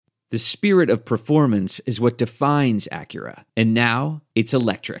The spirit of performance is what defines Acura. And now, it's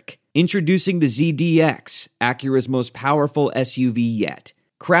electric. Introducing the ZDX, Acura's most powerful SUV yet.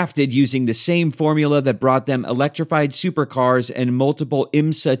 Crafted using the same formula that brought them electrified supercars and multiple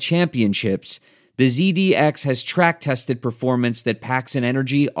IMSA championships, the ZDX has track-tested performance that packs an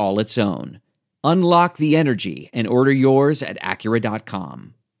energy all its own. Unlock the energy and order yours at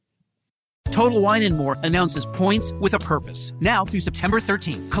Acura.com. Total Wine & More announces points with a purpose. Now through September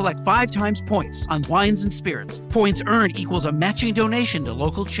 13th, collect 5 times points on wines and spirits. Points earned equals a matching donation to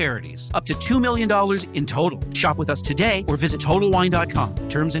local charities. Up to $2 million in total. Shop with us today or visit TotalWine.com.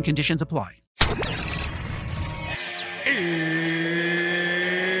 Terms and conditions apply. It's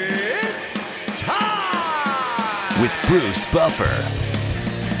time! With Bruce Buffer.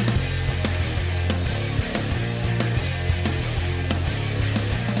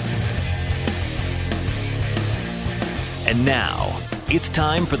 And now, it's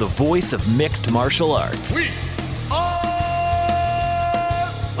time for the voice of mixed martial arts. We are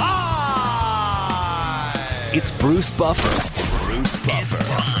live! It's Bruce Buffer. Bruce Buffer.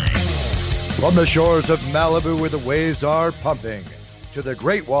 From the shores of Malibu where the waves are pumping, to the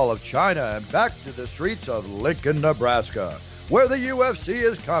Great Wall of China and back to the streets of Lincoln, Nebraska, where the UFC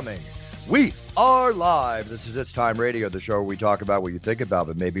is coming. We are live. This is It's Time Radio, the show where we talk about what you think about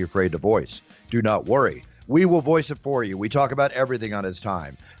but may be afraid to voice. Do not worry. We will voice it for you. We talk about everything on It's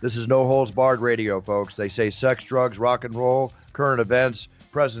Time. This is no holds barred radio, folks. They say sex, drugs, rock and roll, current events,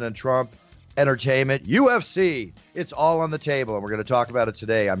 President Trump, entertainment, UFC. It's all on the table, and we're going to talk about it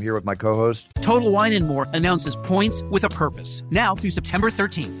today. I'm here with my co-host. Total Wine & More announces points with a purpose. Now through September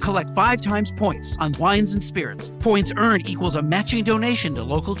 13th, collect 5 times points on wines and spirits. Points earned equals a matching donation to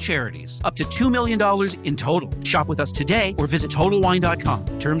local charities. Up to $2 million in total. Shop with us today or visit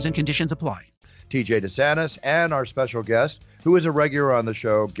TotalWine.com. Terms and conditions apply. TJ DeSantis, and our special guest, who is a regular on the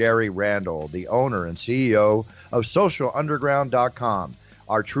show, Gary Randall, the owner and CEO of SocialUnderground.com,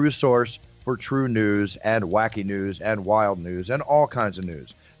 our true source for true news and wacky news and wild news and all kinds of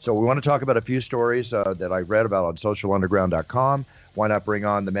news. So we want to talk about a few stories that I read about on SocialUnderground.com. Why not bring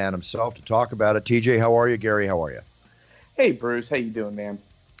on the man himself to talk about it? TJ, how are you? Gary, how are you? Hey, Bruce. How you doing, man?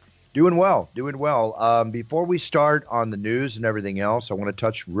 Doing well. Before we start on the news and everything else, I want to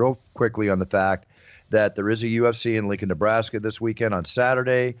touch real quickly on the fact that there is a UFC in Lincoln, Nebraska this weekend on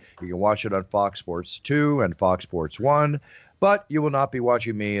Saturday. You can watch it on Fox Sports 2 and Fox Sports 1, but you will not be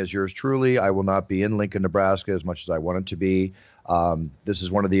watching me as yours truly. I will not be in Lincoln, Nebraska as much as I wanted to be. This is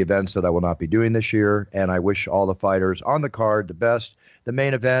one of the events that I will not be doing this year, and I wish all the fighters on the card the best. The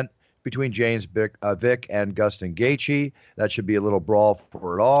main event between James Vick and Gustin Gaethje. That should be a little brawl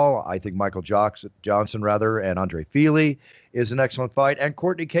for it all. I think Michael Johnson and Andre Fili is an excellent fight. And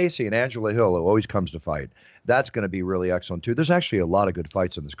Courtney Casey and Angela Hill, who always comes to fight. That's going to be really excellent, too. There's actually a lot of good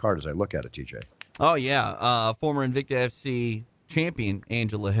fights on this card as I look at it, TJ. Oh, yeah. Former Invicta FC champion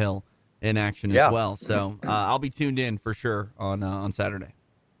Angela Hill in action as well. So I'll be tuned in for sure on Saturday.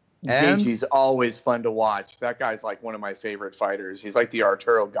 Gaethje's always fun to watch. That guy's like one of my favorite fighters. He's like the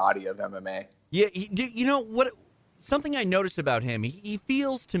Arturo Gatti of MMA. Yeah, you know what? Something I noticed about him, he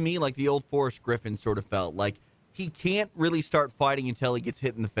feels to me like the old Forrest Griffin sort of felt. Like he can't really start fighting until he gets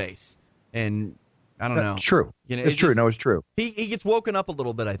hit in the face. And I don't know. It's true. You know, it's true. No, it's true. He gets woken up a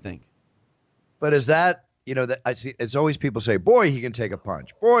little bit, I think. But is that, that I see, it's always people say, boy, he can take a punch.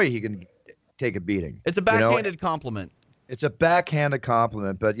 Boy, he can take a beating. It's a backhanded compliment. It's a backhanded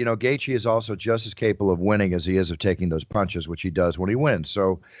compliment, but, Gaethje is also just as capable of winning as he is of taking those punches, which he does when he wins.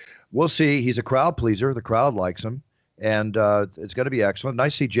 So we'll see. He's a crowd pleaser. The crowd likes him, and it's going to be excellent.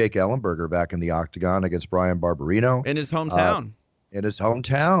 Nice to see Jake Ellenberger back in the octagon against Brian Barberino. In his hometown.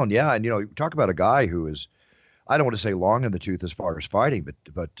 Yeah. And, talk about a guy who is, I don't want to say long in the tooth as far as fighting,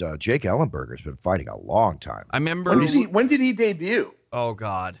 but Jake Ellenberger's been fighting a long time. I remember. When did he debut? Oh,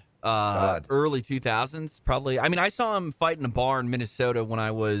 God. Early 2000s, probably. I mean, I saw him fight in a bar in Minnesota when I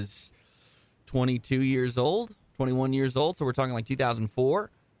was 21 years old. So we're talking like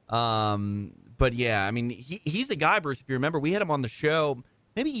 2004. But yeah, I mean, he's a guy, Bruce, if you remember, we had him on the show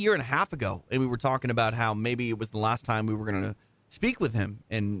maybe a year and a half ago, and we were talking about how maybe it was the last time we were going to speak with him,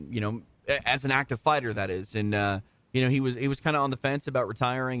 and, as an active fighter, that is. And, he was kind of on the fence about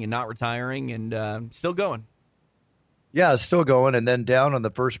retiring and not retiring, and still going. Yeah, it's still going. And then down on the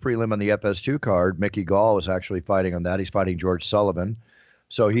first prelim on the FS2 card, Mickey Gall is actually fighting on that. He's fighting George Sullivan.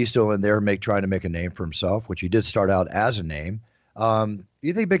 So he's still in there trying to make a name for himself, which he did start out as a name. Do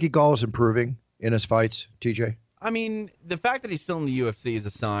you think Mickey Gall is improving in his fights, TJ? I mean, the fact that he's still in the UFC is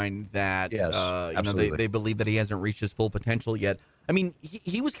a sign that they believe that he hasn't reached his full potential yet. I mean,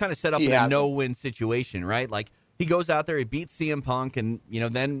 he was kind of set up in a no-win situation, right? Like, he goes out there, he beats CM Punk, and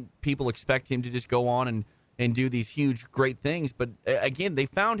then people expect him to just go on and do these huge, great things. But again, they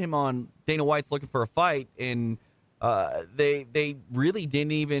found him on Dana White's Looking for a Fight, and they really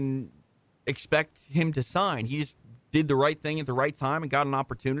didn't even expect him to sign. He just did the right thing at the right time and got an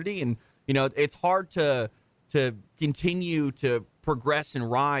opportunity. And it's hard to continue to progress and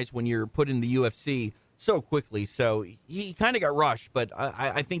rise when you're put in the UFC so quickly. So he kind of got rushed, but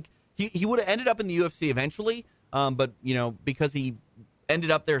I think he would have ended up in the UFC eventually. But because he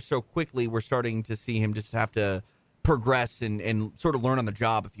ended up there so quickly, we're starting to see him just have to progress and sort of learn on the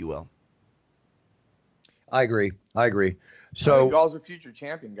job, if you will. I agree. So Gall's a future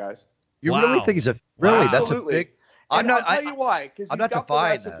champion, guys. You really think he's that's a big. I'll tell you why, because he's got the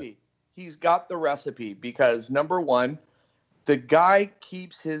recipe. That. He's got the recipe because, number one, the guy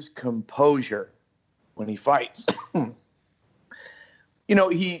keeps his composure when he fights.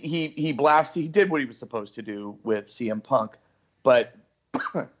 He blasted. He did what he was supposed to do with CM Punk, but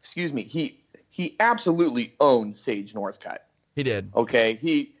excuse me, he absolutely owned Sage Northcutt. He did. Okay,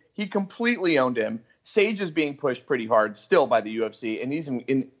 he completely owned him. Sage is being pushed pretty hard still by the UFC, and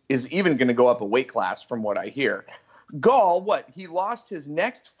is even going to go up a weight class from what I hear. Gall, he lost his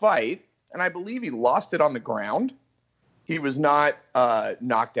next fight, and I believe he lost it on the ground. He was not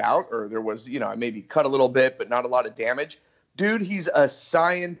knocked out, or there was, maybe cut a little bit, but not a lot of damage. Dude, he's a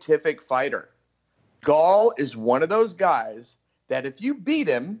scientific fighter. Gall is one of those guys that if you beat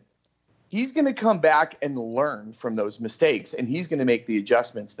him, he's going to come back and learn from those mistakes, and he's going to make the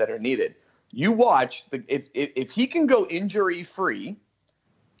adjustments that are needed. You watch, if he can go injury-free,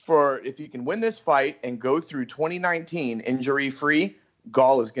 if he can win this fight and go through 2019 injury-free,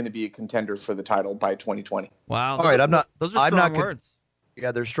 Gall is going to be a contender for the title by 2020. Wow. All right, those are strong words.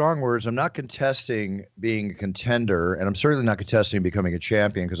 Yeah, they're strong words. I'm not contesting being a contender, and I'm certainly not contesting becoming a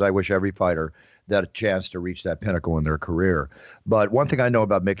champion, because I wish every fighter that a chance to reach that pinnacle in their career. But one thing I know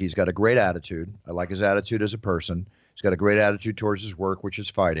about Mickey, he's got a great attitude. I like his attitude as a person. He's got a great attitude towards his work, which is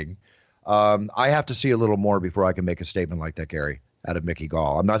fighting. I have to see a little more before I can make a statement like that, Gary, out of Mickey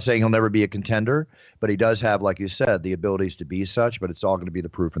Gall. I'm not saying he'll never be a contender, but he does have, like you said, the abilities to be such, but it's all going to be the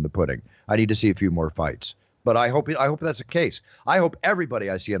proof in the pudding. I need to see a few more fights. But I hope that's the case. I hope everybody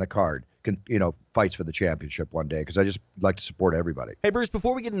I see on a card fights for the championship one day, because I just like to support everybody. Hey, Bruce,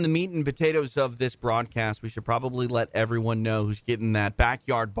 before we get in the meat and potatoes of this broadcast, we should probably let everyone know who's getting that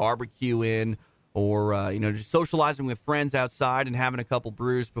backyard barbecue in, or just socializing with friends outside and having a couple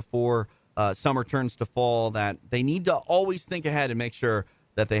brews before summer turns to fall, that they need to always think ahead and make sure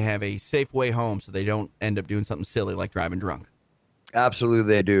that they have a safe way home so they don't end up doing something silly like driving drunk. Absolutely,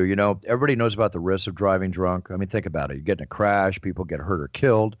 they do. Everybody knows about the risks of driving drunk. I mean, think about it. You get in a crash, people get hurt or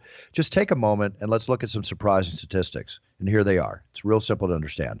killed. Just take a moment and let's look at some surprising statistics. And here they are. It's real simple to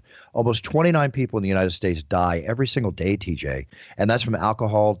understand. Almost 29 people in the United States die every single day, TJ, and that's from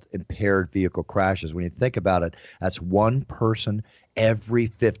alcohol-impaired vehicle crashes. When you think about it, that's one person every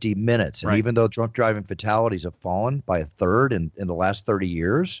 50 minutes. And right. Even though drunk driving fatalities have fallen by a third in the last 30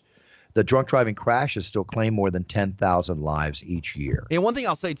 years, the drunk driving crashes still claim more than 10,000 lives each year. And one thing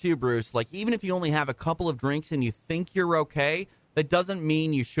I'll say too, Bruce, even if you only have a couple of drinks and you think you're okay, that doesn't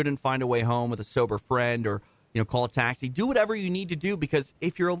mean you shouldn't find a way home with a sober friend, or call a taxi. Do whatever you need to do, because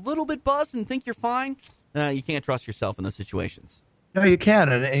if you're a little bit buzzed and think you're fine, you can't trust yourself in those situations. No, you can.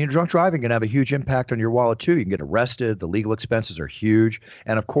 And your drunk driving can have a huge impact on your wallet, too. You can get arrested. The legal expenses are huge.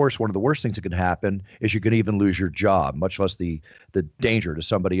 And, of course, one of the worst things that can happen is you can even lose your job, much less the danger to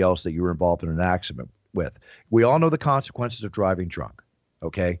somebody else that you were involved in an accident with. We all know the consequences of driving drunk,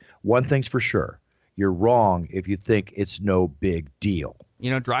 okay? One thing's for sure. You're wrong if you think it's no big deal.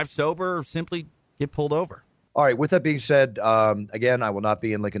 Drive sober or simply get pulled over. All right. With that being said, again, I will not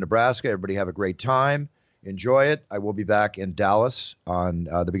be in Lincoln, Nebraska. Everybody have a great time. Enjoy it. I will be back in Dallas on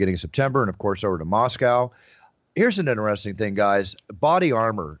the beginning of September, and, of course, over to Moscow. Here's an interesting thing, guys. Body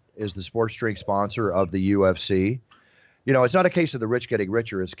Armor is the sports drink sponsor of the UFC. It's not a case of the rich getting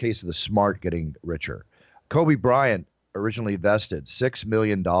richer. It's a case of the smart getting richer. Kobe Bryant originally invested $6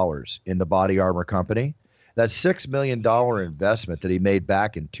 million in the Body Armor company. That $6 million investment that he made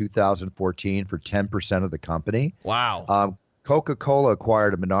back in 2014 for 10% of the company. Wow. Coca-Cola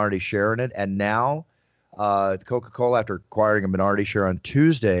acquired a minority share in it, and now Coca-Cola, after acquiring a minority share on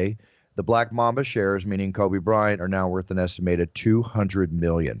Tuesday, the Black Mamba shares, meaning Kobe Bryant, are now worth an estimated $200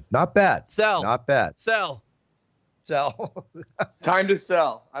 million. Not bad. Sell. Not bad. Sell. Time to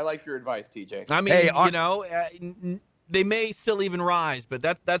sell. I like your advice, TJ. I mean, they may still even rise, but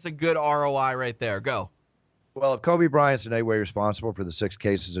that's a good ROI right there. Go. Well, if Kobe Bryant's in any way responsible for the 6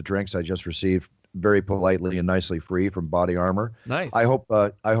 cases of drinks I just received very politely and nicely free from Body Armor, nice. I hope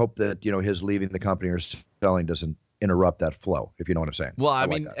that his leaving the company or selling doesn't interrupt that flow, if you know what I'm saying. Well, I like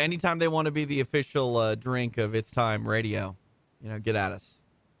mean, that. anytime they want to be the official drink of It's Time Radio, get at us.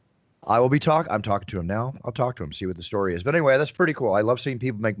 I'm talking to him now. I'll talk to him, see what the story is. But anyway, that's pretty cool. I love seeing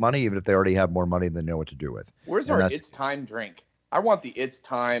people make money, even if they already have more money than they know what to do with. Where's our It's Time drink? I want the It's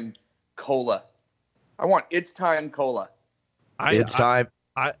Time cola. I want It's Time cola. It's time.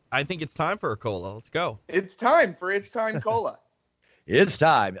 I think it's time for a cola. Let's go. It's time for It's Time cola. It's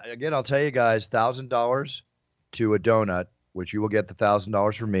time. Again, I'll tell you guys, $1,000 to a donut, which you will get the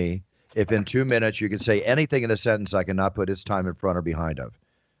 $1,000 from me. If in 2 minutes you can say anything in a sentence I cannot put It's Time in front or behind of.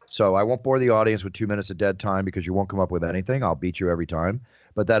 So I won't bore the audience with 2 minutes of dead time because you won't come up with anything. I'll beat you every time.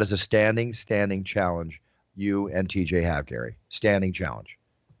 But that is a standing challenge you and TJ have, Gary. Standing challenge.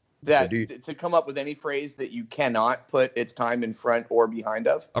 To come up with any phrase that you cannot put It's Time in front or behind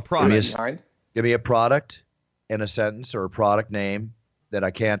of? A product. Give me a product in a sentence or a product name that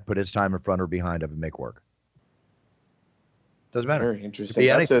I can't put It's Time in front or behind of and make work. Doesn't matter. Very interesting.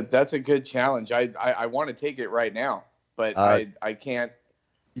 That's a good challenge. I want to take it right now, but I can't.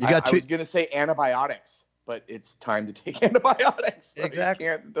 I was going to say antibiotics, but it's time to take antibiotics. So exactly.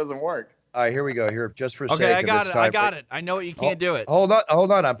 It doesn't work. All right, here we go. Here, just for a second. Okay, I got it. I know you can't do it. Hold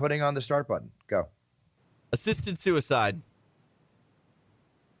on. I'm putting on the start button. Go. Assisted suicide.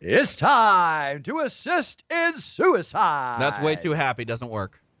 It's time to assist in suicide. That's way too happy. Doesn't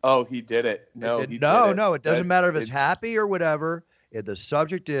work. Oh, he did it. No, it doesn't matter if it's happy or whatever. If the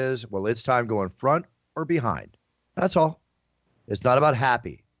subject is, well, it's time going front or behind. That's all. It's not about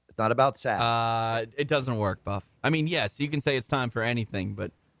happy. It's not about sad. It doesn't work, Buff. I mean, yes, you can say it's time for anything,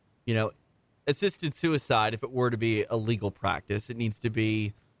 but, assisted suicide, if it were to be a legal practice, it needs to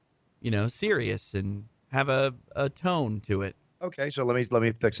be, serious and have a tone to it. Okay, so let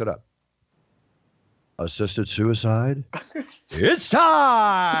me fix it up. Assisted suicide? It's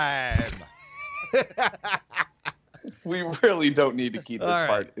time! We really don't need to keep this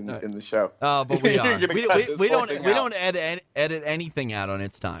part in the show. Oh, but we are. we don't edit anything out on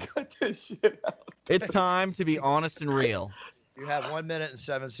It's Time. Cut this shit out. It's time to be honest and real. You have 1 minute and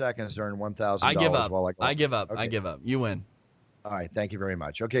 7 seconds to earn $1,000. I give up. I give up. Okay. I give up. You win. All right. Thank you very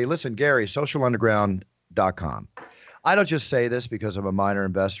much. Okay. Listen, Gary, socialunderground.com. I don't just say this because I'm a minor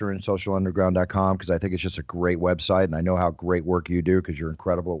investor in socialunderground.com because I think it's just a great website and I know how great work you do because you're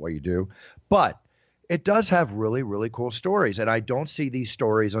incredible at what you do. But it does have really, really cool stories. And I don't see these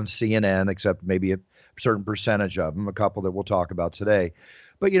stories on CNN except maybe a certain percentage of them, a couple that we'll talk about today.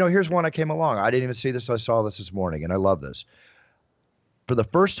 But, here's one I came along. I didn't even see this. I saw this morning, and I love this. For the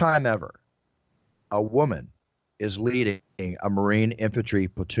first time ever, a woman is leading a Marine infantry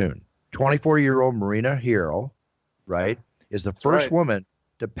platoon. 24-year-old Marina Hero, right, is the first woman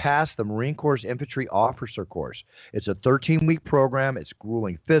to pass the Marine Corps infantry officer course. It's a 13-week program. It's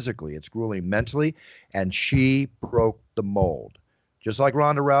grueling physically. It's grueling mentally. And she broke the mold. Just like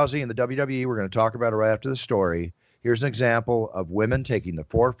Ronda Rousey in the WWE, we're going to talk about it right after the story. Here's an example of women taking the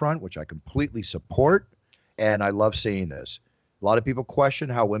forefront, which I completely support, and I love seeing this. A lot of people question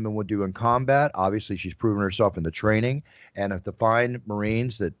how women would do in combat. Obviously, she's proven herself in the training, and if the fine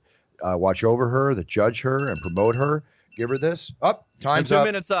Marines that watch over her, that judge her and promote her, give her this. Time's up.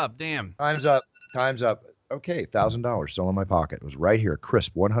 2 minutes up. Damn. Time's up. Okay, $1,000 still in my pocket. It was right here,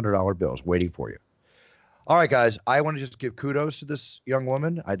 crisp $100 bills waiting for you. All right, guys, I want to just give kudos to this young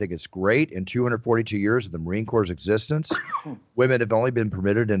woman. I think it's great. In 242 years of the Marine Corps' existence, women have only been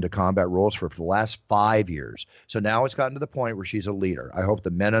permitted into combat roles for the last 5 years. So now it's gotten to the point where she's a leader. I hope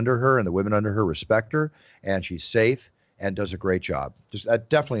the men under her and the women under her respect her, and she's safe and does a great job. Just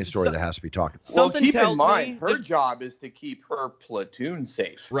definitely a story that has to be talked about. Well, keep in mind, her job is to keep her platoon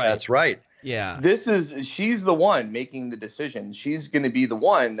safe. Right. That's right. Yeah. She's the one making the decision. She's going to be the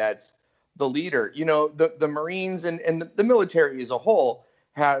one that's the leader. The Marines and the military as a whole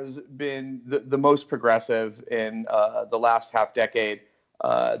has been the most progressive in the last half decade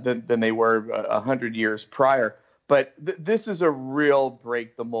than they were 100 years prior. But this is a real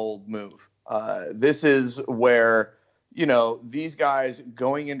break the mold move. This is where, these guys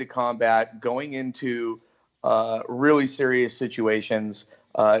going into combat, going into really serious situations,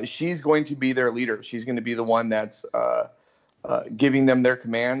 she's going to be their leader. She's going to be the one that's giving them their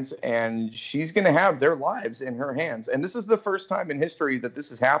commands, and she's going to have their lives in her hands. And this is the first time in history that this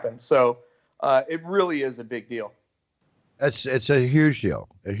has happened. So it really is a big deal. It's a huge deal,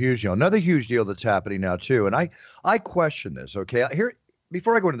 Another huge deal that's happening now too. And I question this. Okay, here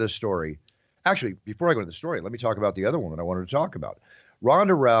before I go into this story, let me talk about the other woman I wanted to talk about.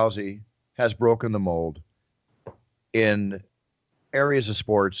 Ronda Rousey has broken the mold in areas of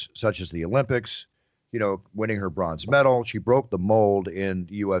sports such as the Olympics. Winning her bronze medal. She broke the mold in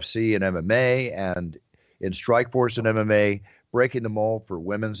UFC and MMA and in Strikeforce and MMA, breaking the mold for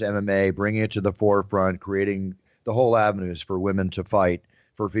women's MMA, bringing it to the forefront, creating the whole avenues for women to fight,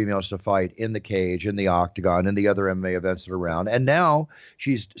 for females to fight in the cage, in the octagon, in the other MMA events that are around. And now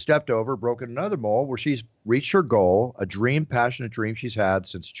she's stepped over, broken another mold where she's reached her goal, a dream, passionate dream she's had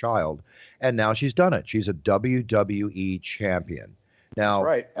since a child. And now she's done it. She's a WWE champion. Now, that's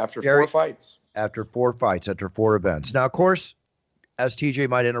right. After 4 fights. After 4 fights, after 4 events. Now, of course, as TJ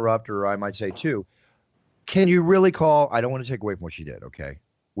might interrupt, or I might say too, can you really call, I don't want to take away from what she did, okay?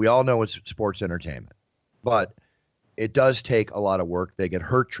 We all know it's sports entertainment, but it does take a lot of work. They get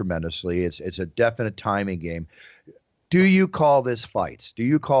hurt tremendously. It's a definite timing game. Do you call this fights? Do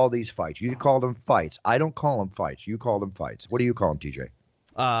you call these fights? You call them fights. I don't call them fights. You call them fights. What do you call them, TJ?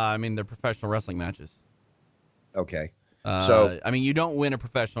 I mean, they're professional wrestling matches. Okay. You don't win a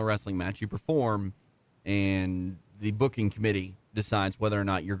professional wrestling match. You perform, and the booking committee decides whether or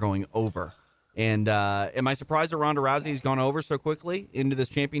not you're going over. And am I surprised that Ronda Rousey's gone over so quickly into this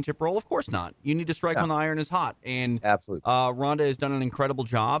championship role? Of course not. You need to strike when the iron is hot. And absolutely, Ronda has done an incredible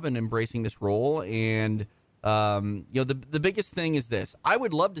job in embracing this role. And the biggest thing is this: I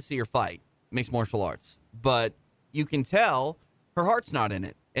would love to see her fight mixed martial arts, but you can tell her heart's not in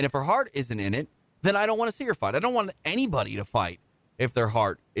it. And if her heart isn't in it, then I don't want to see her fight. I don't want anybody to fight if their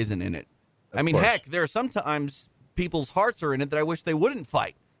heart isn't in it. I mean, heck, there are sometimes people's hearts are in it that I wish they wouldn't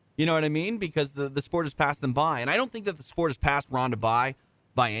fight. You know what I mean? Because the sport has passed them by. And I don't think that the sport has passed Ronda by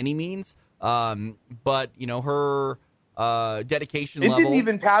any means. But, her dedication level. It didn't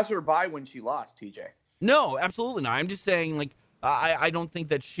even pass her by when she lost, TJ. No, absolutely not. I'm just saying, I don't think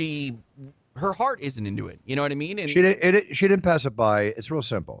that her heart isn't into it. You know what I mean? And she didn't pass it by. It's real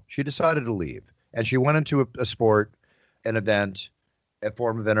simple. She decided to leave. And she went into a sport, an event, a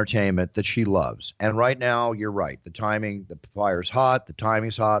form of entertainment that she loves. And right now, you're right. The timing, the fire's hot. The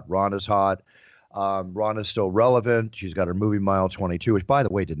timing's hot. Ronda's hot. Ronda's still relevant. She's got her movie Mile 22, which, by the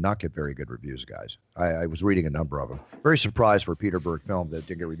way, did not get very good reviews, guys. I was reading a number of them. Very surprised for a Peter Berg film that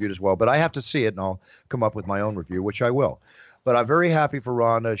didn't get reviewed as well. But I have to see it, and I'll come up with my own review, which I will. But I'm very happy for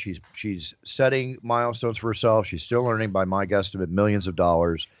Ronda. She's setting milestones for herself. She's still earning, by my guesstimate, millions of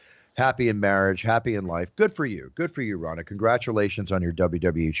dollars. Happy in marriage, happy in life. Good for you. Good for you, Ronda. Congratulations on your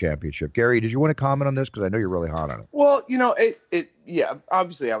WWE championship. Gary, did you want to comment on this? Because I know you're really hot on it. Well,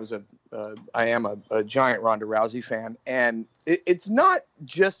 obviously I am a giant Ronda Rousey fan. And it's not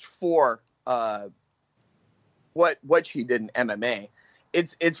just for what she did in MMA.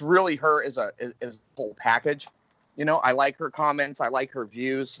 It's really her as a whole package. I like her comments. I like her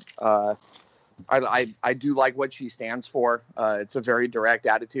views. I do like what she stands for. It's a very direct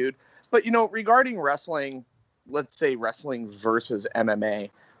attitude. But, regarding wrestling, let's say wrestling versus MMA,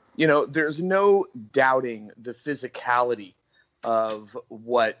 there's no doubting the physicality of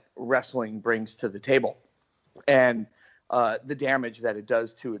what wrestling brings to the table and the damage that it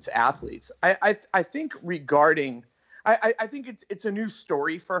does to its athletes. I think I think it's a new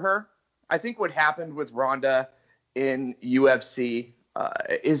story for her. I think what happened with Ronda in UFC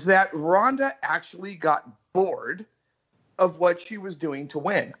is that Ronda actually got bored of what she was doing to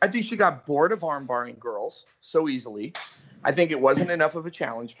win. I think she got bored of armbarring girls so easily. I think it wasn't enough of a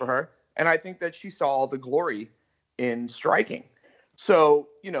challenge for her. And I think that she saw all the glory in striking. So,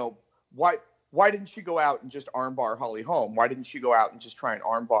 why didn't she go out and just armbar Holly Holm? Why didn't she go out and just try and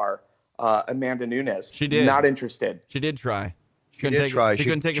armbar Amanda Nunes? She did. Not interested. She did try. She couldn't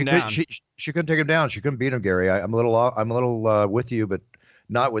take him down. She couldn't take him down. She couldn't beat him, Gary. I'm a little with you, but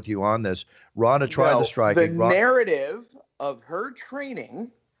not with you on this. Ronda tried the striking. The narrative of her training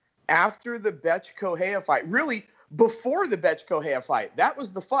after the Betch Kohea fight, really before the Betch Kohea fight, that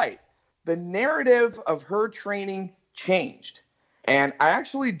was the fight. The narrative of her training changed. And I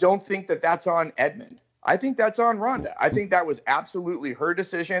actually don't think that that's on Edmund. I think that's on Ronda. I think that was absolutely her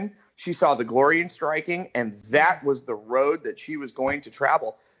decision. She saw the glory in striking, and that was the road that she was going to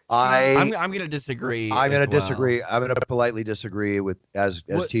travel. I'm going to disagree. I'm going to disagree. I'm going to politely disagree with as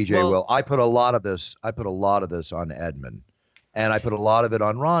TJ will. I put a lot of this on Edmund, and I put a lot of it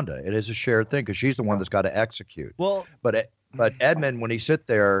on Ronda. It is a shared thing because she's the one that's got to execute. Well, but Edmund, when he sit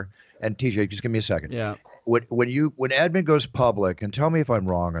there, and TJ, just give me a second. Yeah. When Edmund goes public, and tell me if I'm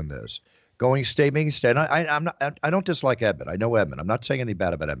wrong on this. Making a stand. I don't dislike Edmund. I know Edmund. I'm not saying anything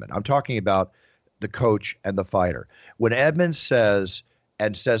bad about Edmund. I'm talking about the coach and the fighter. When Edmund says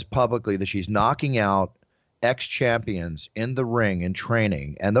publicly that she's knocking out ex-champions in the ring in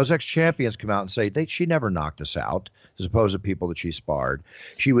training, and those ex-champions come out and say she never knocked us out, as opposed to people that she sparred.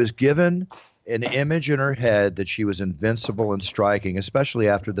 She was given an image in her head that she was invincible in striking, especially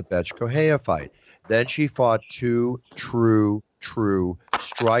after the Betch Kohea fight. Then she fought two true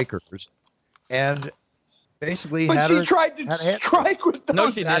strikers. And basically But had she her, tried to strike with those No,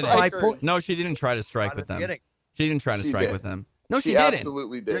 she didn't. strikers. No, she didn't try to strike with them. She didn't try to strike with them. No, she didn't.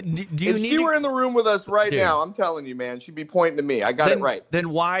 Absolutely did. Do you if need she were in the room with us right Dude. now, I'm telling you, man, she'd be pointing to me. I got it right. Then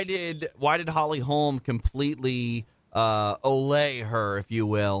why did Holly Holm completely olay her, if you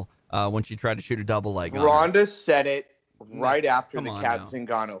will, when she tried to shoot a double leg? Rhonda said it right after the Kat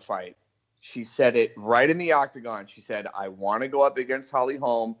Zingano fight. She said it right in the octagon. She said, "I want to go up against Holly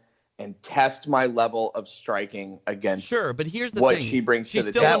Holm and test my level of striking against." Sure, but here's the what thing. she brings to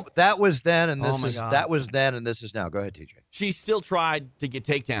the table. That was then, and that was then, and this is now. Go ahead, TJ. She still tried to get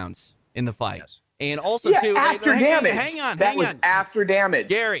takedowns in the fight, and also too. After damage. Hang on. That was after damage.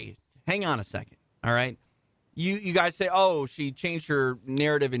 Gary, hang on a second. All right, you guys say, "Oh, she changed her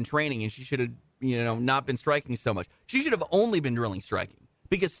narrative in training, and she should have, not been striking so much." She should have only been drilling striking,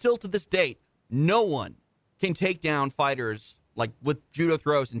 because still to this date, no one can take down fighters like with judo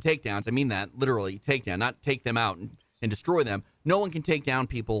throws and takedowns. I mean that literally, takedown, not take them out and destroy them. No one can take down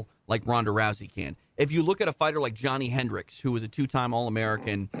people like Ronda Rousey can. If you look at a fighter like Johnny Hendricks, who was a 2-time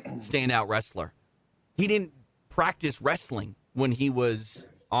All-American standout wrestler, he didn't practice wrestling when he was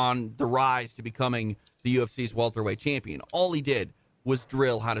on the rise to becoming the UFC's welterweight champion. All he did was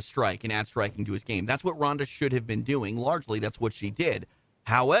drill how to strike and add striking to his game. That's what Ronda should have been doing. Largely, that's what she did.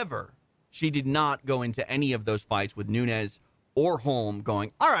 However, she did not go into any of those fights with Nunes or Holm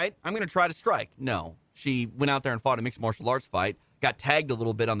going, all right, I'm going to try to strike. No, she went out there and fought a mixed martial arts fight, got tagged a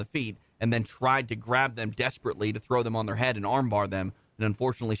little bit on the feet, and then tried to grab them desperately to throw them on their head and armbar them. And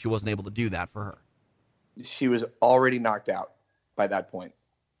unfortunately, she wasn't able to do that for her. She was already knocked out by that point.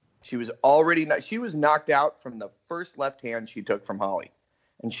 She was knocked out from the first left hand she took from Holly.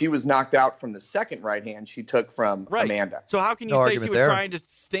 And she was knocked out from the second right hand she took from Amanda. So how can you say she was trying to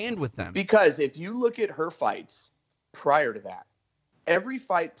stand with them? Because if you look at her fights prior to that, every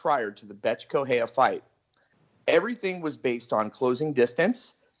fight prior to the Betch Correia fight, everything was based on closing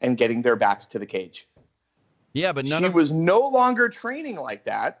distance and getting their backs to the cage. Yeah, but she was no longer training like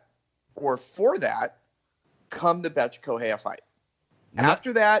that or for that come the Betch Correia fight.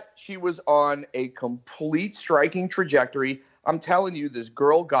 After that, she was on a complete striking trajectory. I'm telling you, this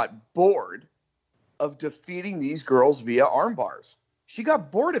girl got bored of defeating these girls via arm bars. She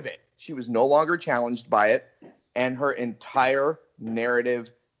got bored of it. She was no longer challenged by it, and her entire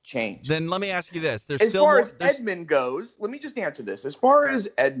narrative changed. Then let me ask you this. As far as Edmund goes, let me just answer this. As far as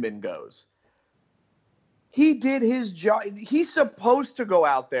Edmund goes, he did his job. He's supposed to go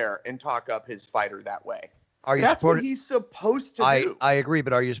out there and talk up his fighter that way. That's what he's supposed to do. I agree,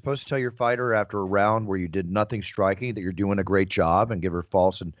 but are you supposed to tell your fighter after a round where you did nothing striking that you're doing a great job and give her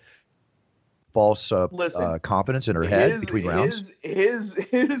false confidence in her head between rounds?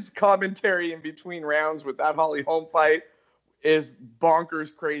 His commentary in between rounds with that Holly Holm fight is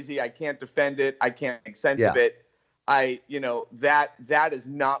bonkers crazy. I can't defend it. I can't make sense of it. That is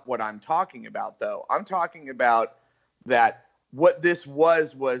not what I'm talking about, though. I'm talking about that what this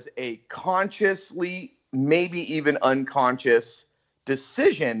was a consciously, maybe even unconscious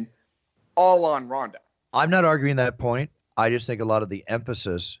decision all on Ronda. I'm not arguing that point. I just think a lot of the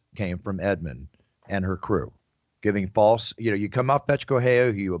emphasis came from Edmund and her crew, giving false, you come off Betch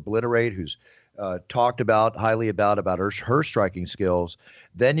Correia, who you obliterate, who's talked highly about her striking skills.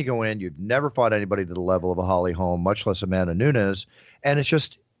 Then you go in, you've never fought anybody to the level of a Holly Holm, much less Amanda Nunes. And it's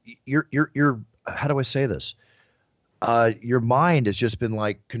just, you're how do I say this? Your mind has just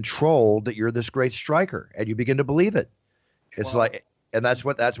been controlled that you're this great striker, and you begin to believe it. It's and that's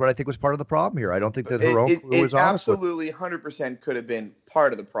what I think was part of the problem here. I don't think that her own crew was honest. Absolutely 100% could have been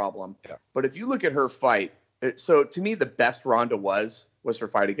part of the problem. Yeah. But if you look at her fight, so to me, the best Ronda was her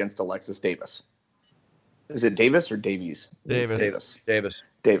fight against Alexis Davis. Is it Davis or Davies? Davis.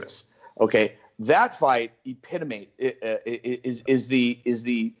 Okay. That fight is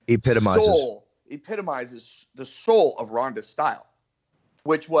the epitomizes the soul of Ronda's style,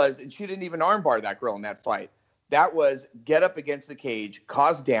 which was, and she didn't even armbar that girl in that fight. That was get up against the cage,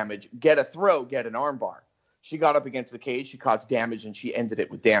 cause damage, get a throw, get an armbar. She got up against the cage, she caused damage, and she ended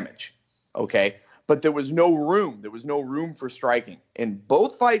it with damage. Okay? But there was no room. There was no room for striking. In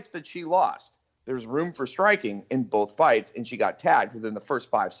both fights that she lost, there was room for striking in both fights, and she got tagged within the first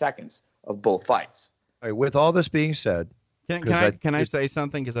 5 seconds of both fights. All right, with all this being said, Can I say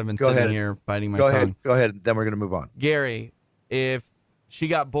something? Because I've been sitting here biting my tongue. Go ahead. Then we're going to move on. Gary, if she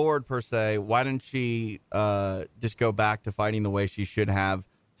got bored, per se, why didn't she just go back to fighting the way she should have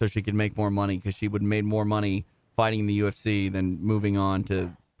so she could make more money? Because she would have made more money fighting in the UFC than moving on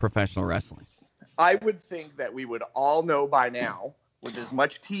to professional wrestling. I would think that we would all know by now, with as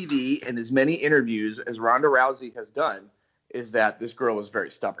much TV and as many interviews as Ronda Rousey has done, is that this girl is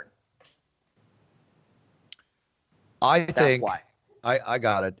very stubborn. I That's think why. I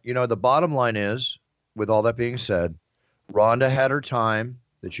got it. The bottom line is, with all that being said, Ronda had her time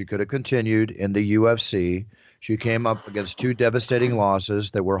that she could have continued in the UFC. She came up against 2 devastating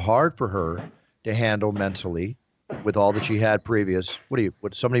losses that were hard for her to handle mentally with all that she had previous.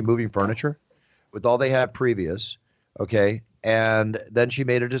 What, somebody moving furniture? With all they had previous, okay? And then she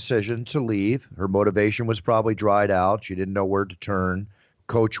made a decision to leave. Her motivation was probably dried out. She didn't know where to turn,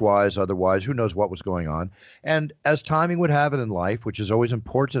 coach-wise, otherwise. Who knows what was going on? And as timing would have it in life, which is always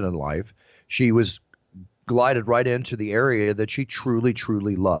important in life, she was glided right into the area that she truly,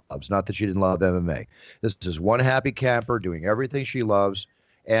 truly loves. Not that she didn't love MMA. This is one happy camper doing everything she loves.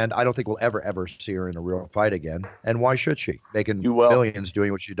 And I don't think we'll ever see her in a real fight again. And why should she? Making millions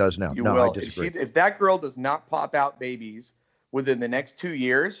doing what she does now. You no, will. I disagree. If that girl does not pop out babies within the next 2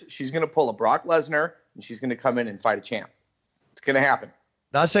 years, she's going to pull a Brock Lesnar and she's going to come in and fight a champ. It's going to happen.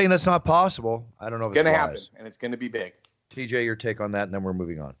 Not saying that's not possible. I don't know if it's going to happen, and it's going to be big. TJ, your take on that, and then we're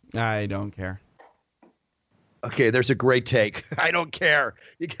moving on. I don't care. Okay, there's a great take. I don't care.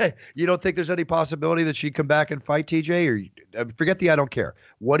 You don't think there's any possibility that she'd come back and fight, TJ? Or forget the I don't care.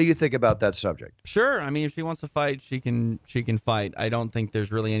 What do you think about that subject? Sure. I mean, if she wants to fight, she can fight. I don't think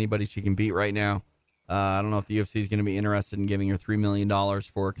there's really anybody she can beat right now. I don't know if the UFC is going to be interested in giving her $3 million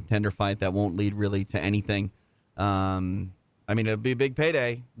for a contender fight that won't lead really to anything. I mean, it'll be a big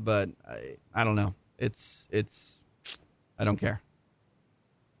payday, but I don't know. I don't care.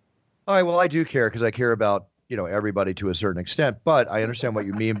 All right, well, I do care because I care about everybody to a certain extent, but I understand what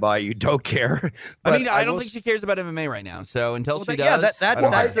you mean by you don't care. I mean, I don't think she cares about MMA right now. So until she does,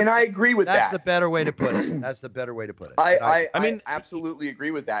 and I agree with that. That's the better way to put it. That's the better way to put it. I absolutely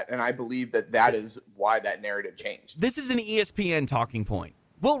agree with that, and I believe that is why that narrative changed. This is an ESPN talking point.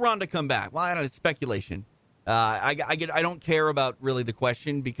 Will Ronda come back? Well, I don't know. It's speculation. I don't care about really the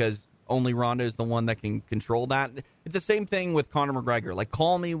question because only Ronda is the one that can control that. It's the same thing with Conor McGregor. Like,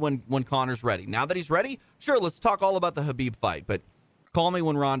 call me when Conor's ready. Now that he's ready, sure, let's talk all about the Khabib fight. But call me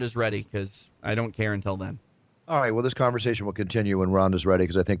when Ronda's ready because I don't care until then. All right, well, this conversation will continue when Ronda's ready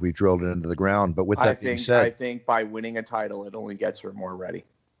because I think we've drilled it into the ground. But with that being said, I think by winning a title, it only gets her more ready.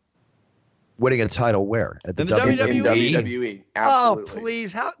 Winning a title where? At the WWE? WWE. Absolutely. Oh,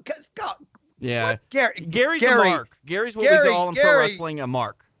 please. How? God. Yeah. Gary's a mark. Gary's what we call in pro wrestling, a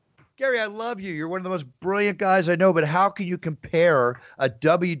mark. Gary, I love you. You're one of the most brilliant guys I know, but how can you compare a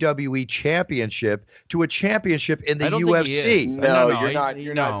WWE championship to a championship in the UFC? No,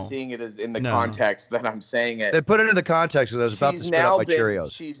 you're not seeing it as in the context that I'm saying it. They put it in the context because I was about to spit out my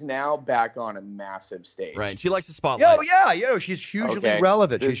Cheerios. She's now back on a massive stage. Right. She likes the spotlight. Oh, yeah. She's hugely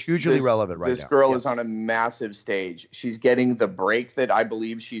relevant. She's hugely relevant right now. This girl is on a massive stage. She's getting the break that I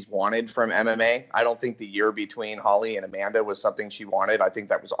believe she's wanted from MMA. I don't think the year between Holly and Amanda was something she wanted. I think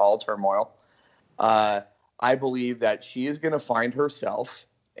that was all turmoil. I believe that she is going to find herself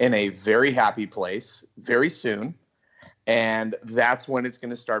in a very happy place very soon. And that's when it's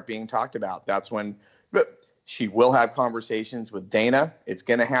going to start being talked about. That's when she will have conversations with Dana. It's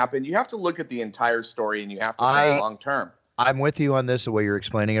going to happen. You have to look at the entire story and you have to think long term. I'm with you on this, the way you're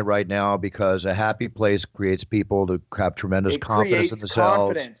explaining it right now, because a happy place creates people to have tremendous confidence in themselves.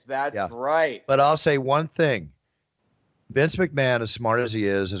 Confidence. That's right. But I'll say one thing. Vince McMahon, as smart as he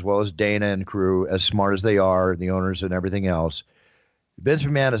is, as well as Dana and crew, as smart as they are, the owners and everything else, Vince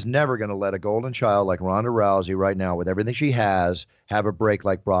McMahon is never going to let a golden child like Ronda Rousey right now, with everything she has, have a break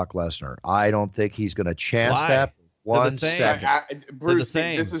like Brock Lesnar. I don't think he's going to chance that for 1 second. Bruce,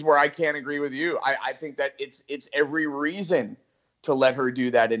 this is where I can't agree with you. I think that it's every reason to let her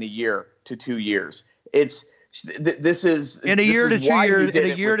do that in a year to 2 years. This is in a year to 2 years.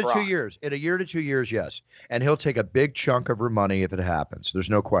 In a year to 2 Brock. years. In a year to 2 years, yes. And he'll take a big chunk of her money if it happens. There's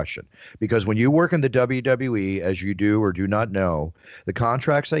no question. Because when you work in the WWE, as you do or do not know, the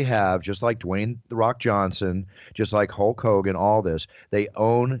contracts they have, just like Dwayne "The Rock" Johnson, just like Hulk Hogan, all this, they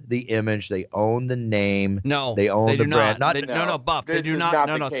own the image, they own the name. No, they own the brand. No, Buff. They do not.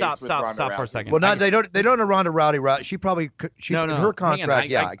 No, stop for a second. Well, they don't own a Ronda Rousey. She probably her contract.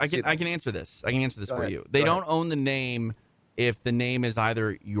 I can answer this. I can answer this for you. They don't own the name if the name is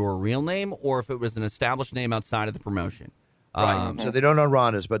either your real name or if it was an established name outside of the promotion. Right. So they don't own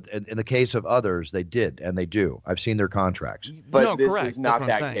Ronda's, but in the case of others, they did, and they do. I've seen their contracts. But this is not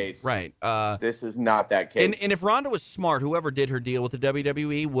that case. Right. This is not that case. And if Ronda was smart, whoever did her deal with the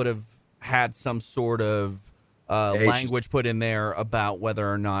WWE would have had some sort of language put in there about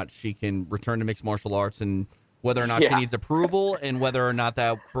whether or not she can return to mixed martial arts and whether or not she needs approval and whether or not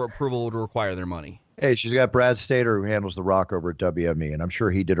that approval would require their money. Hey, she's got Brad Stater, who handles the rock over at WME, and I'm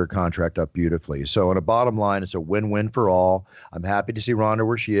sure he did her contract up beautifully. So, on a bottom line, it's a win-win for all. I'm happy to see Ronda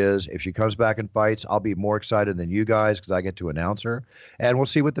where she is. If she comes back and fights, I'll be more excited than you guys because I get to announce her, and we'll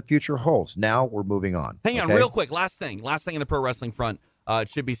see what the future holds. Now we're moving on. Hang on, real quick. Last thing in the pro wrestling front. It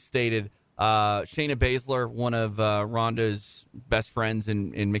should be stated. Shayna Baszler, one of Ronda's best friends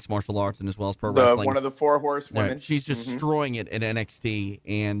in mixed martial arts and as well as pro wrestling. One of the 4 horsewomen. She's just destroying it in NXT.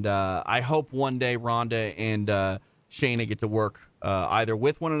 And I hope one day Ronda and Shayna get to work either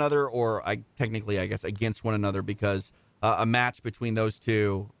with one another or I guess, against one another because a match between those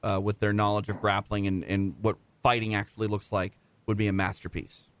two with their knowledge of grappling and what fighting actually looks like would be a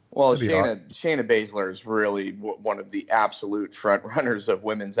masterpiece. Well, Shayna Baszler is really one of the absolute front runners of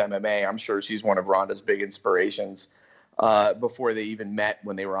women's MMA. I'm sure she's one of Ronda's big inspirations before they even met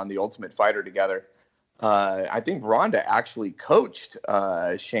when they were on The Ultimate Fighter together. I think Ronda actually coached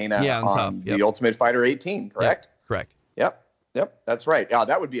Shayna on The Ultimate Fighter 18, correct? Yep, correct. Yep, that's right. Yeah,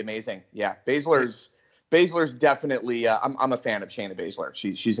 that would be amazing. Yeah, Baszler's definitely. I'm a fan of Shayna Baszler.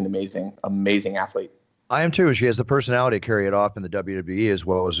 She's an amazing athlete. I am too, and she has the personality to carry it off in the WWE as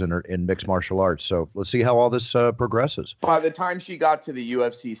well as in mixed martial arts. So let's see how all this progresses. By the time she got to the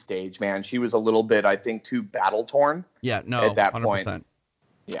UFC stage, man, she was a little bit, I think, too battle torn. Yeah, no, at that 100%. point.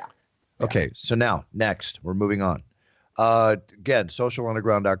 Yeah. Okay, so now next we're moving on. Again,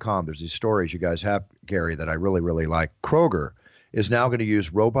 socialunderground.com. There's these stories you guys have, Gary, that I really, really like. Kroger is now going to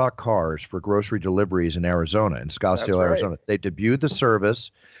use robot cars for grocery deliveries in Arizona, in Scottsdale, Arizona. They debuted the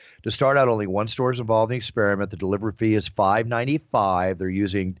service. To start out, only one store is involved in the experiment. The delivery fee is $5.95. They're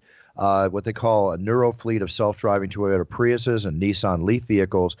using what they call a neuro fleet of self-driving Toyota Priuses and Nissan Leaf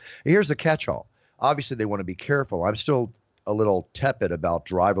vehicles. And here's the catch-all. Obviously, they want to be careful. I'm still a little tepid about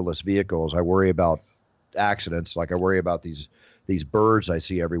driverless vehicles. I worry about accidents, like I worry about these birds I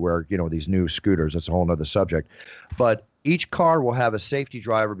see everywhere, these new scooters. That's a whole other subject. But each car will have a safety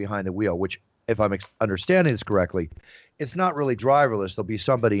driver behind the wheel, which, if I'm understanding this correctly, it's not really driverless. There'll be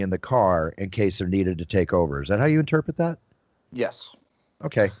somebody in the car in case they're needed to take over. Is that how you interpret that? Yes.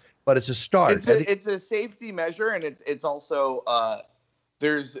 Okay, but it's a start. It's a safety measure, and it's also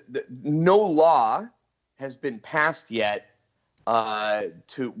there's no law has been passed yet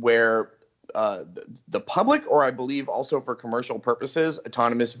to where the public, or I believe also for commercial purposes,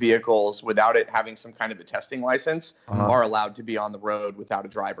 autonomous vehicles without it having some kind of a testing license are allowed to be on the road without a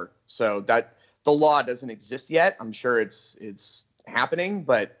driver. So that the law doesn't exist yet. I'm sure it's happening,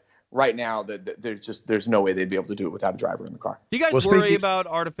 but right now there's no way they'd be able to do it without a driver in the car. Do you guys worry about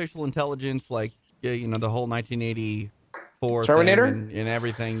artificial intelligence, like the whole 1984 Terminator and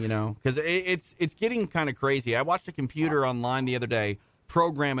everything, because it's getting kind of crazy. I watched a computer online the other day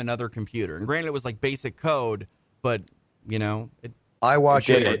program another computer, and granted it was like basic code, but I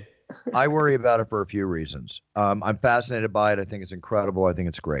watch it. I worry about it for a few reasons. I'm fascinated by it. I think it's incredible. I think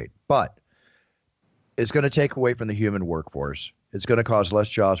it's great, but it's going to take away from the human workforce. It's going to cause less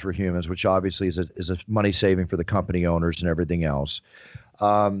jobs for humans, which obviously is a money saving for the company owners and everything else.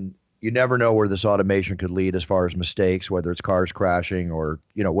 You never know where this automation could lead as far as mistakes, whether it's cars crashing or,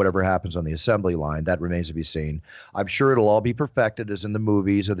 whatever happens on the assembly line. That remains to be seen. I'm sure it'll all be perfected as in the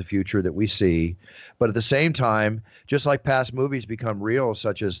movies of the future that we see. But at the same time, just like past movies become real,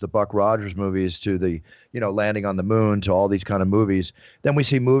 such as the Buck Rogers movies to the, landing on the moon to all these kind of movies, then we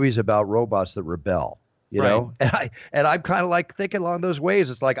see movies about robots that rebel. And I'm kind of like thinking along those ways.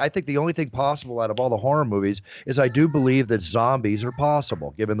 It's like I think the only thing possible out of all the horror movies is I do believe that zombies are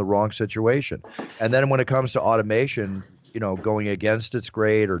possible given the wrong situation. And then when it comes to automation, going against its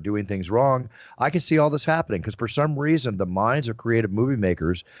grade or doing things wrong, I can see all this happening because for some reason the minds of creative movie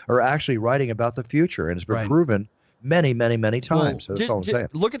makers are actually writing about the future, and it's been proven many, many, many times. Well, that's all I'm saying.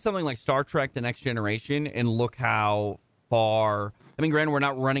 Look at something like Star Trek: The Next Generation, and look how far. I mean, granted, we're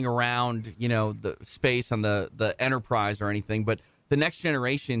not running around, the space on the Enterprise or anything, but the Next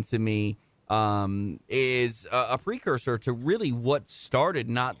Generation to me is a precursor to really what started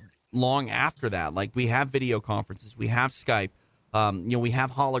not long after that. Like we have video conferences, we have Skype, we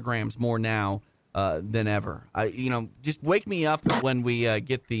have holograms more now than ever. Just wake me up when we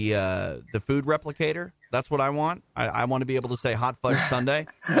get the food replicator. That's what I want. I want to be able to say hot fudge sundae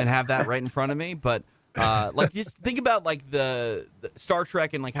and have that right in front of me, but. Just think about the Star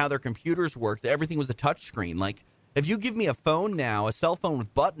Trek and how their computers work. Everything was a touch screen. Like if you give me a phone now, a cell phone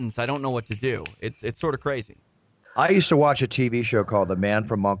with buttons, I don't know what to do. It's sort of crazy. I used to watch a TV show called The Man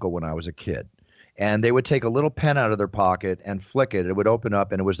from U.N.C.L.E. when I was a kid, and they would take a little pen out of their pocket and flick it. It would open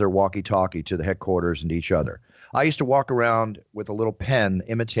up, and it was their walkie-talkie to the headquarters and to each other. I used to walk around with a little pen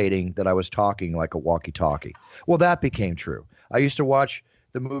imitating that I was talking like a walkie-talkie. Well, that became true. I used to watch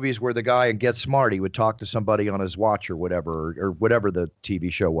the movies where the guy in Get Smart, he would talk to somebody on his watch or whatever the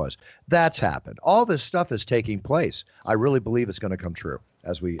TV show was. That's happened. All this stuff is taking place. I really believe it's going to come true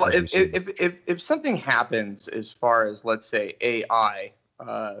if something happens as far as, let's say, AI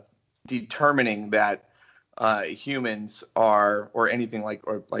determining that humans are, or anything like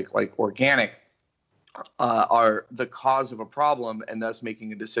organic, are the cause of a problem, and thus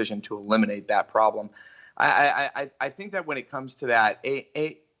making a decision to eliminate that problem. I think that when it comes to that,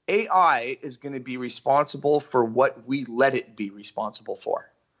 AI is going to be responsible for what we let it be responsible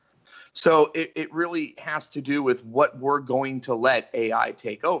for. So it really has to do with what we're going to let AI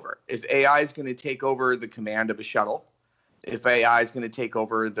take over. If AI is going to take over the command of a shuttle, if AI is going to take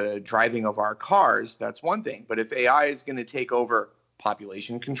over the driving of our cars, that's one thing. But if AI is going to take over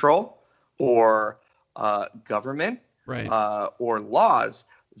population control or government, right, or laws,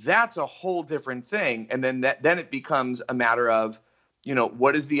 that's a whole different thing. And then it becomes a matter of,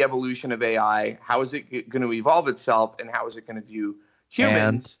 what is the evolution of AI? How is it going to evolve itself? And how is it going to view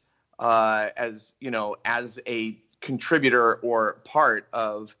humans as a contributor or part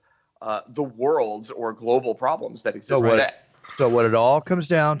of the world's or global problems that exist today? So what it all comes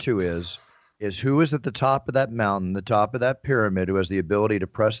down to is who is at the top of that mountain, the top of that pyramid, who has the ability to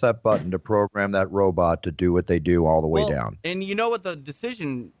press that button to program that robot to do what they do all the way down. And you know what the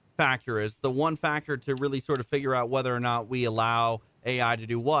decision factor is? The one factor to really sort of figure out whether or not we allow AI to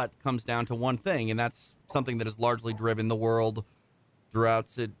do what comes down to one thing, and that's something that has largely driven the world throughout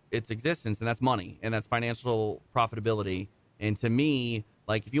its existence, and that's money, and that's financial profitability. And to me,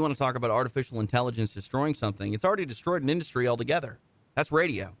 like, if you want to talk about artificial intelligence destroying something, it's already destroyed an industry altogether. That's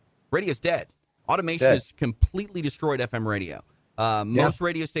radio. Radio's dead. Automation has completely destroyed FM radio. Most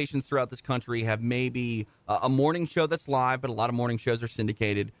radio stations throughout this country have maybe a morning show that's live, but a lot of morning shows are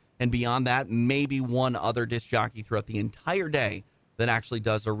syndicated. And beyond that, maybe one other disc jockey throughout the entire day that actually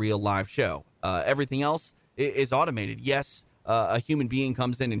does a real live show. Everything else is automated. Yes, a human being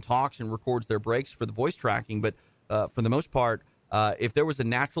comes in and talks and records their breaks for the voice tracking, but for the most part, if there was a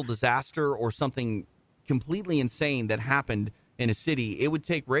natural disaster or something completely insane that happened in a city, it would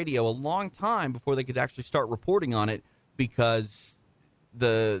take radio a long time before they could actually start reporting on it, because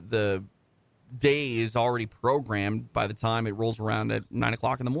the day is already programmed by the time it rolls around at 9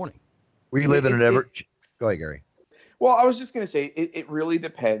 o'clock in the morning. We live in an Go ahead, Gary. Well, I was just going to say, it really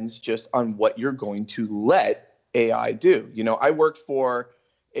depends just on what you're going to let AI do. I worked for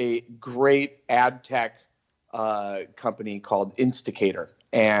a great ad tech company called Instacator,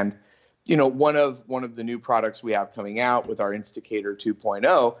 and one of the new products we have coming out with our Instacator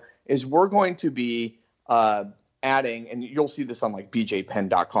 2.0 is we're going to be adding, and you'll see this on like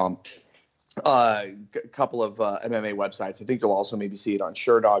bjpenn.com, a couple of MMA websites. I think you'll also maybe see it on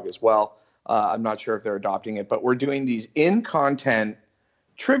SureDog as well. I'm not sure if they're adopting it, but we're doing these in-content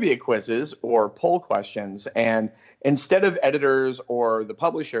trivia quizzes or poll questions. And instead of editors or the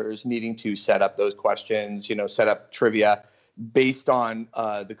publishers needing to set up those questions, set up trivia based on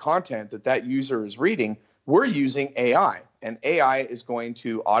the content that user is reading, we're using AI. And AI is going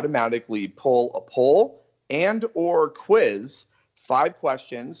to automatically pull a poll and or quiz 5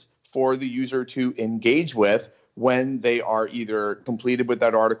 questions for the user to engage with when they are either completed with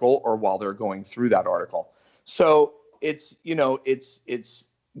that article or while they're going through that article. So it's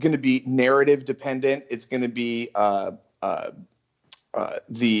going to be narrative dependent. It's going to be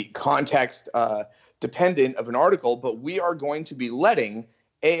the context dependent of an article, but we are going to be letting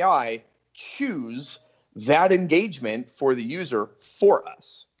AI choose that engagement for the user for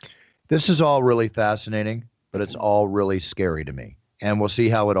us. This is all really fascinating, but it's all really scary to me. And we'll see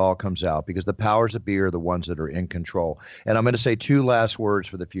how it all comes out, because the powers that be are the ones that are in control. And I'm going to say 2 last words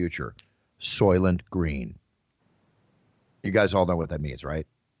for the future. Soylent Green. You guys all know what that means, right?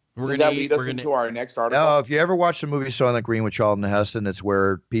 Does that lead us into our next article? No, if you ever watched the movie Soylent Green with Charlton Heston, it's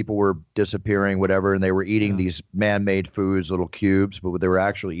where people were disappearing, whatever, and they were eating these man-made foods, little cubes, but what they were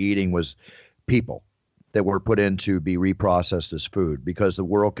actually eating was people that were put in to be reprocessed as food, because the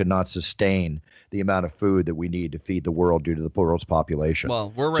world could not sustain the amount of food that we need to feed the world due to the world's population.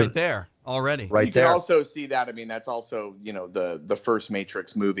 Well, we're right there already. Right you there. You can also see that. I mean, that's also, the first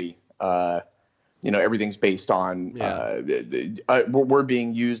Matrix movie. Everything's based on we're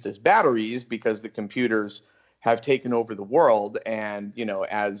being used as batteries because the computers have taken over the world, and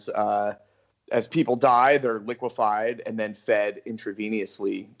as people die, they're liquefied and then fed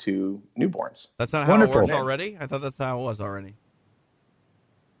intravenously to newborns. That's not how it works already? I thought that's how it was already.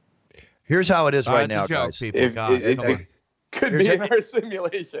 Here's how it is right now, joke, guys. People. It could be in our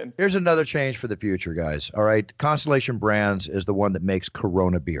simulation. Here's another change for the future, guys. All right. Constellation Brands is the one that makes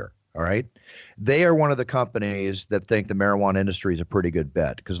Corona beer. All right. They are one of the companies that think the marijuana industry is a pretty good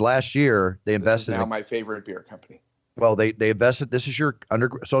bet because last year they invested. This is now my favorite beer company. Well, they invested. This is your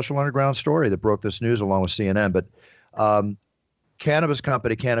social underground story that broke this news along with CNN. But cannabis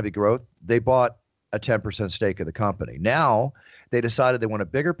company, Canopy Growth, they bought a 10% stake of the company. Now they decided they want a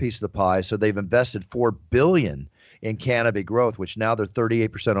bigger piece of the pie, so they've invested $4 billion in Canopy Growth, which now they're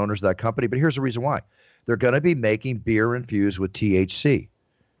 38% owners of that company. But here's the reason why: they're going to be making beer infused with THC.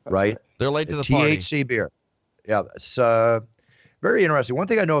 Right? They're late to the party. THC beer. Yeah, it's very interesting. One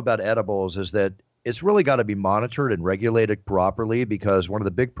thing I know about edibles is that it's really got to be monitored and regulated properly because one of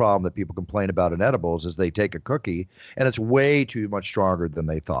the big problems that people complain about in edibles is they take a cookie and it's way too much stronger than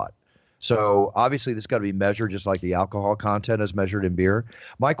they thought. So obviously this got to be measured just like the alcohol content is measured in beer.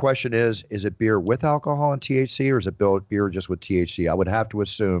 My question is it beer with alcohol and THC or is it beer just with THC? I would have to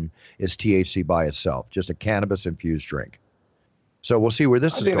assume it's THC by itself, just a cannabis infused drink. So we'll see where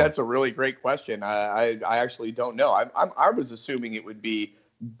this is going. I think that's a really great question. I actually don't know. I was assuming it would be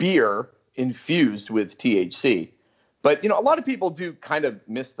beer infused with THC. But, a lot of people do kind of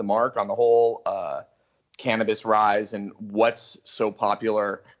miss the mark on the whole cannabis rise and what's so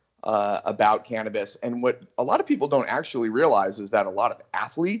popular about cannabis. And what a lot of people don't actually realize is that a lot of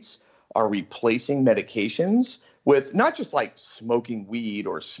athletes are replacing medications with not just like smoking weed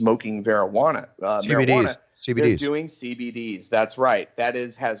or smoking marijuana. CBDs. They're doing CBDs. That's right. That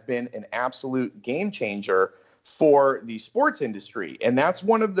has been an absolute game changer for the sports industry. And that's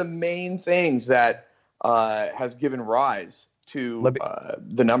one of the main things that has given rise to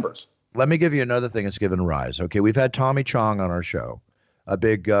the numbers. Let me give you another thing that's given rise. Okay, we've had Tommy Chong on our show, a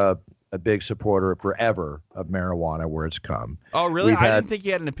big supporter forever of marijuana where it's come. Oh, really? I didn't think he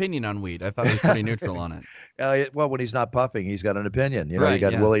had an opinion on weed. I thought he was pretty neutral on it. Well, when he's not puffing, he's got an opinion. You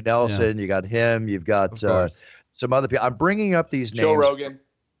got Willie Nelson, you got him, you've got some other people. I'm bringing up these names.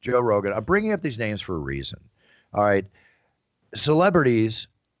 Joe Rogan. I'm bringing up these names for a reason. All right. Celebrities,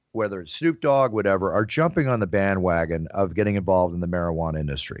 whether it's Snoop Dogg, whatever, are jumping on the bandwagon of getting involved in the marijuana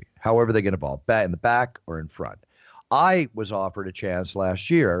industry. However they get involved, in the back or in front. I was offered a chance last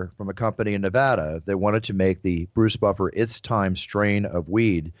year from a company in Nevada that wanted to make the Bruce Buffer It's Time strain of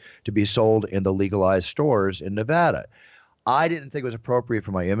weed to be sold in the legalized stores in Nevada. I didn't think it was appropriate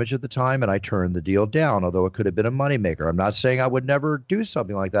for my image at the time, and I turned the deal down, although it could have been a moneymaker. I'm not saying I would never do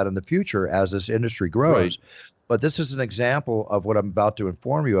something like that in the future as this industry grows, right. But this is an example of what I'm about to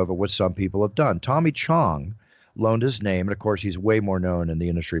inform you of what some people have done. Tommy Chong loaned his name, and of course he's way more known in the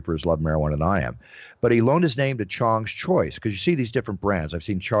industry for his love of marijuana than I am, but he loaned his name to Chong's Choice because you see these different brands. I've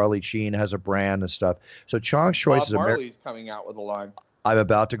seen Charlie Sheen has a brand and stuff. So Chong's Choice is Marley's coming out with a line. I'm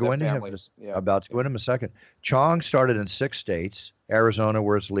about to go into him. About to go into him in a second. Chong started in 6 states: Arizona,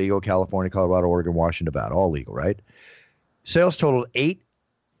 where it's legal, California, Colorado, Oregon, Washington, Nevada, all legal, right? Sales totaled $8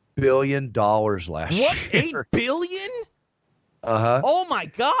 billion last year. What? $8 billion? Uh-huh. Oh my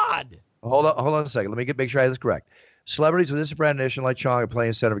God. Hold on a second. Let me make sure I have this correct. Celebrities with this brand nation like Chong are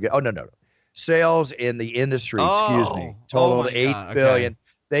playing center again. Oh, no. Sales in the industry, totaled $8 billion. Okay.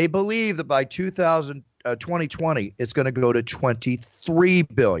 They believe that by 2020, it's going to go to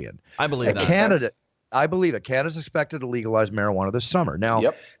 $23 billion. I believe that. Canada, I believe it. Canada's expected to legalize marijuana this summer.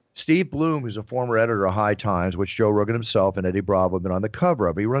 Now, Steve Bloom, who's a former editor of High Times, which Joe Rogan himself and Eddie Bravo have been on the cover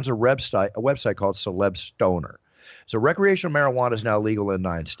of, he runs a website called Celeb Stoner. So recreational marijuana is now legal in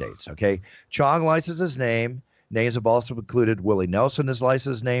 9 states, okay? Chong licensed his name. Names have also included Willie Nelson has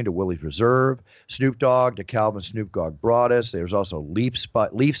licensed his name to Willie's Reserve, Snoop Dogg to Calvin Snoop Dogg Broadus. There's also Leaf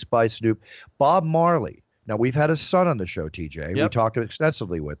Spice Snoop. Bob Marley. Now, we've had his son on the show, TJ. We talked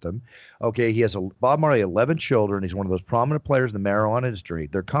extensively with him. Okay, he has Bob Marley, 11 children. He's one of those prominent players in the marijuana industry.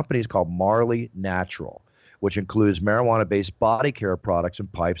 Their company is called Marley Natural, which includes marijuana-based body care products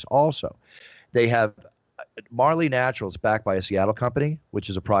and pipes also. They have Marley Natural is backed by a Seattle company, which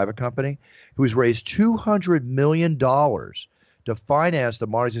is a private company, who's raised $200 million to finance the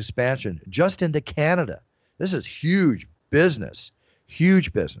Marley's expansion just into Canada. This is huge business,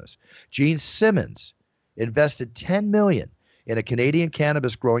 huge business. Gene Simmons invested $10 million in a Canadian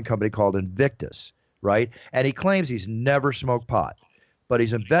cannabis growing company called Invictus, right? And he claims he's never smoked pot, but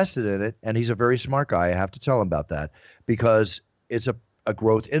he's invested in it, and he's a very smart guy. I have to tell him about that because it's a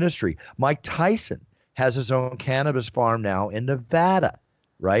growth industry. Mike Tyson has his own cannabis farm now in Nevada,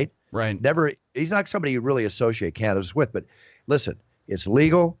 right? Right. He's not somebody you really associate cannabis with, but listen, it's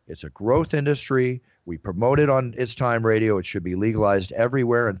legal. It's a growth industry. We promote it on It's Time Radio. It should be legalized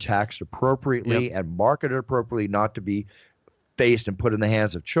everywhere and taxed appropriately and marketed appropriately, not to be based and put in the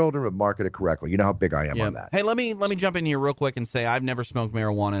hands of children, but marketed correctly. You know how big I am on that. Hey, let me jump in here real quick and say I've never smoked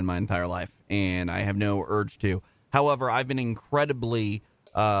marijuana in my entire life, and I have no urge to. However, I've been incredibly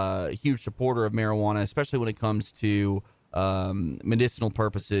huge supporter of marijuana, especially when it comes to medicinal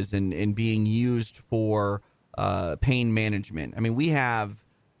purposes and being used for pain management. I mean, we have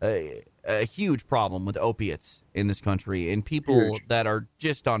a huge problem with opiates in this country, and people that are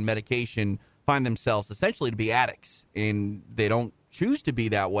just on medication find themselves essentially to be addicts, and they don't choose to be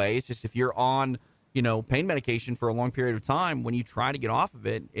that way. It's just if you're on, pain medication for a long period of time, when you try to get off of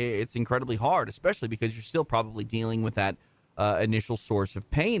it, it's incredibly hard, especially because you're still probably dealing with that initial source of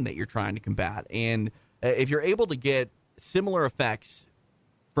pain that you're trying to combat. And if you're able to get similar effects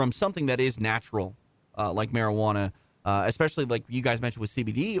from something that is natural, like marijuana, especially like you guys mentioned with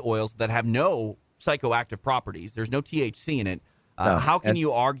CBD oils that have no psychoactive properties, there's no THC in it. How can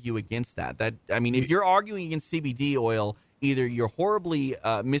you argue against that? If you're arguing against CBD oil, either you're horribly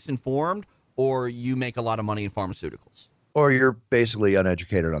misinformed or you make a lot of money in pharmaceuticals. Or you're basically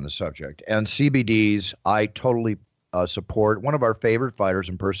uneducated on the subject. And CBDs, I totally support. One of our favorite fighters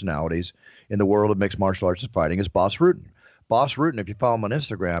and personalities in the world of mixed martial arts and fighting is Boss Rutan. Boss Rutan, if you follow him on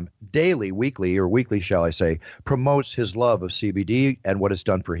Instagram, weekly, shall I say, promotes his love of CBD and what it's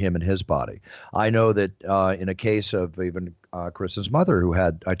done for him and his body. I know that in a case of even Kristen's mother, who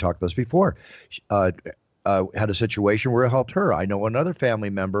I talked about this before, had a situation where it helped her. I know another family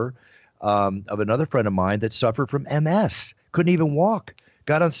member of another friend of mine that suffered from MS, couldn't even walk,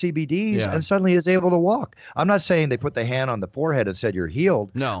 got on CBDs and suddenly is able to walk. I'm not saying they put the hand on the forehead and said you're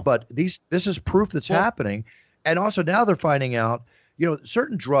healed. No. But this is proof that's happening. And also now they're finding out,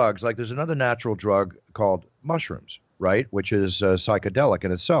 certain drugs, like there's another natural drug called mushrooms, right, which is psychedelic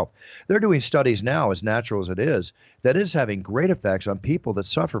in itself. They're doing studies now, as natural as it is, that is having great effects on people that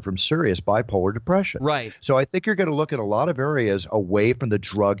suffer from serious bipolar depression. Right. So I think you're going to look at a lot of areas away from the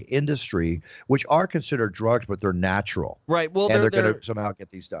drug industry, which are considered drugs, but they're natural. Right. Well, and they're going to somehow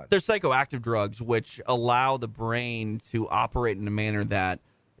get these done. There's psychoactive drugs which allow the brain to operate in a manner that,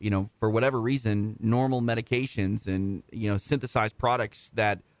 for whatever reason, normal medications and, synthesized products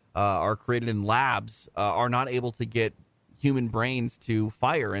that are created in labs are not able to get human brains to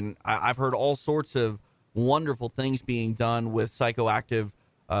fire. And I've heard all sorts of wonderful things being done with psychoactive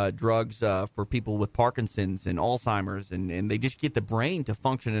drugs for people with Parkinson's and Alzheimer's, and they just get the brain to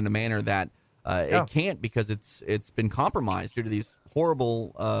function in a manner that it can't because it's been compromised due to these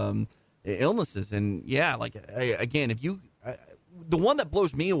horrible illnesses. And again, if you the one that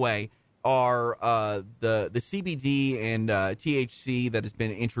blows me away are the CBD and THC that has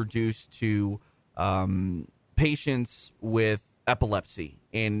been introduced to patients with epilepsy.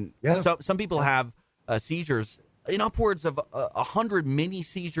 And some people have seizures in upwards of 100 mini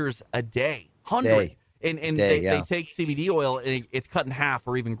seizures a day. 100. And they take CBD oil and it's cut in half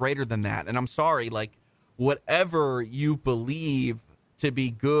or even greater than that. And I'm sorry, like, whatever you believe to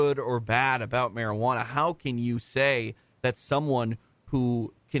be good or bad about marijuana, how can you say that someone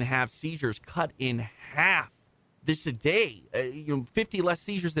who can have seizures cut in half this a day, 50 less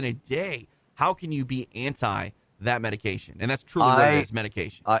seizures in a day, how can you be anti that medication? And that's truly what it is,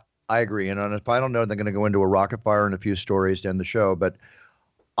 medication. I agree. And on a final note, I'm going to go into a rocket fire and a few stories to end the show, but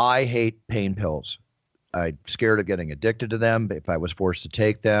I hate pain pills. I'm scared of getting addicted to them. If I was forced to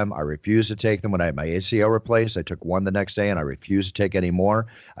take them, I refused to take them. When I had my ACL replaced, I took one the next day and I refused to take any more.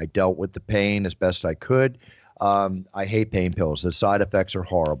 I dealt with the pain as best I could. I hate pain pills. The side effects are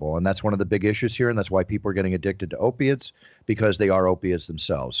horrible. And that's one of the big issues here. And that's why people are getting addicted to opiates, because they are opiates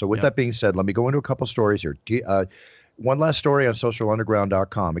themselves. So with that being said, let me go into a couple stories here. One last story on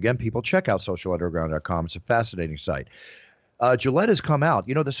socialunderground.com. Again, people check out socialunderground.com. It's a fascinating site. Gillette has come out.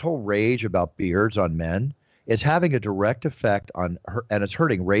 This whole rage about beards on men is having a direct effect on her, and it's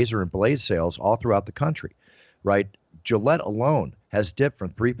hurting razor and blade sales all throughout the country, right? Gillette alone has dipped from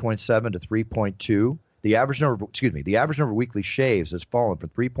 3.7 to 3.2. The average number of weekly shaves has fallen from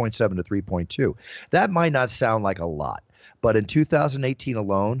 3.7 to 3.2. That might not sound like a lot, but in 2018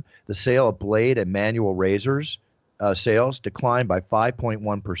 alone, the sale of blade and manual razors sales declined by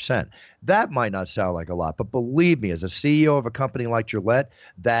 5.1%. That might not sound like a lot, but believe me, as a CEO of a company like Gillette,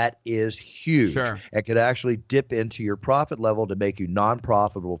 that is huge. Sure. It could actually dip into your profit level to make you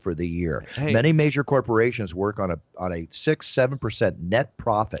non-profitable for the year. Hey. Many major corporations work on a 6-7% net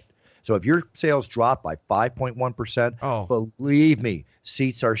profit. So if your sales drop by 5.1%, believe me,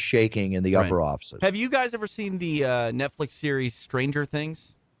 seats are shaking in the upper offices. Have you guys ever seen the Netflix series Stranger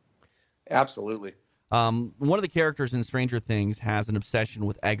Things? Absolutely. One of the characters in Stranger Things has an obsession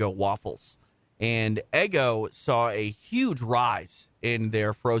with Eggo waffles. And Eggo saw a huge rise in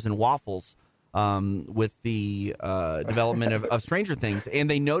their frozen waffles with the development of Stranger Things. And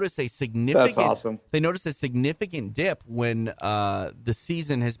they noticed a significant That's awesome. They noticed a significant dip when the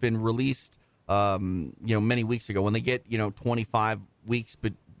season has been released many weeks ago, when they get 25 weeks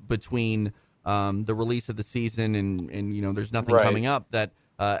between the release of the season and there's nothing coming up, that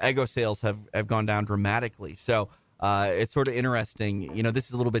Eggo sales have gone down dramatically. So it's sort of interesting. This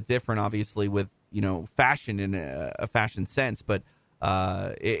is a little bit different, obviously, with fashion in a fashion sense, but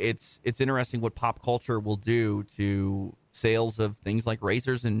it's interesting what pop culture will do to sales of things like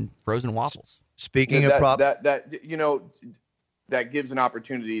razors and frozen waffles. Speaking of prop, that gives an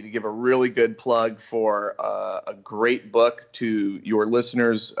opportunity to give a really good plug for a great book to your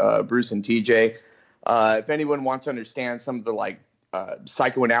listeners, Bruce and TJ. If anyone wants to understand some of the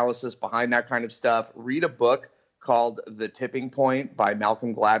psychoanalysis behind that kind of stuff, read a book called The Tipping Point by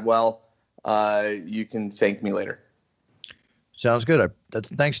Malcolm Gladwell. You can thank me later. Sounds good.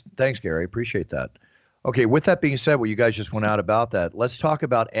 Thanks, Gary. Appreciate that. Okay, with that being said, you guys just went out about that, let's talk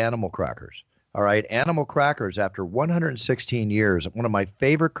about animal crackers. All right, animal crackers, after 116 years, one of my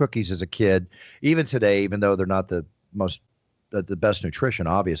favorite cookies as a kid, even today, even though they're not the best nutrition,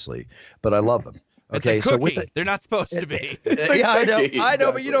 obviously, but I love them. Okay, it's a cookie. They're not supposed to be. Yeah, I know,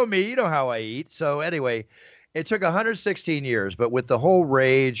 exactly. But you know me, you know how I eat. So anyway, it took 116 years, but with the whole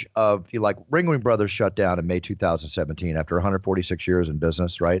rage of Ringling Brothers shut down in May 2017 after 146 years in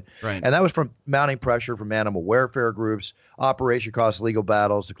business, right? Right. And that was from mounting pressure from animal welfare groups, operation costs, legal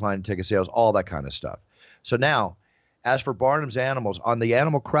battles, declining ticket sales, all that kind of stuff. So now, as for Barnum's animals, on the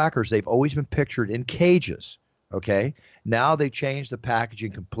animal crackers, they've always been pictured in cages, okay? Now they changed the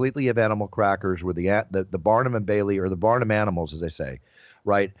packaging completely of animal crackers where the Barnum and Bailey, or the Barnum animals, as they say,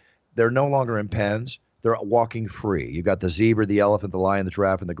 right? They're no longer in pens. They're walking free. You've got the zebra, the elephant, the lion, the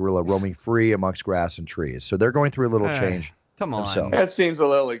giraffe, and the gorilla roaming free amongst grass and trees. So they're going through a little change. Come on. themselves. That seems a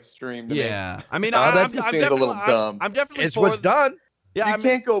little extreme to me. Yeah. I mean, that just seems a little dumb. I'm definitely It's what's done. Yeah, you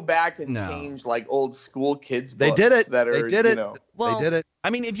can't go back and change old school kids' books. They did it. They did it. Well, they did it.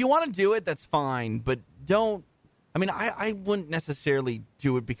 I mean, if you want to do it, that's fine. But don't. I mean, I wouldn't necessarily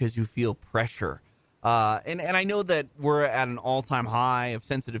do it because you feel pressure. And I know that we're at an all-time high of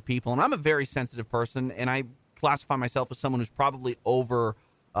sensitive people, and I'm a very sensitive person, and I classify myself as someone who's probably over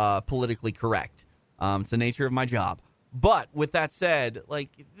politically correct. It's the nature of my job. But with that said,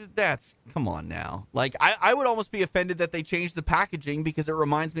 come on now. I would almost be offended that they changed the packaging because it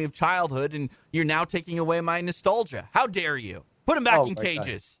reminds me of childhood, and you're now taking away my nostalgia. How dare you? Put them back in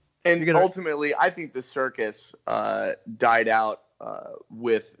cages. And ultimately, I think the circus died out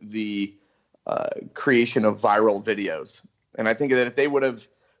with the creation of viral videos. And I think that if they would have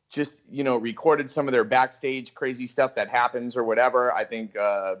just, recorded some of their backstage crazy stuff that happens or whatever, I think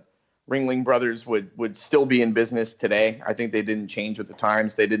Ringling Brothers would still be in business today. I think they didn't change with the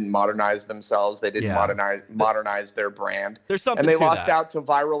times. They didn't modernize themselves. They didn't modernize their brand. There's something and they to lost that. out to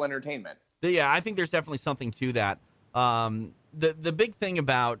viral entertainment. Yeah, I think there's definitely something to that. The big thing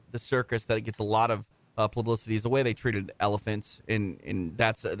about the circus that it gets a lot of publicity is the way they treated elephants, and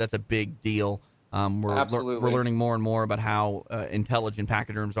that's a big deal. We're learning more and more about how intelligent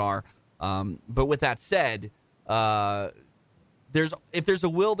pachyderms are. But with that said, if there's a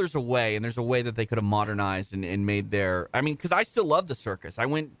will, there's a way, and there's a way that they could have modernized and made their. I mean, because I still love the circus. I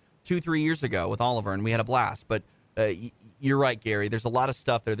went 2-3 years ago with Oliver, and we had a blast. But you're right, Gary. There's a lot of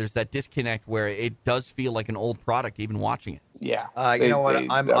stuff there. There's that disconnect where it does feel like an old product, even watching it. Yeah, you know what?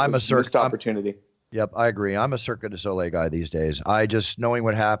 I'm a circus opportunity. Yep, I agree. I'm a Cirque du Soleil guy these days. I just knowing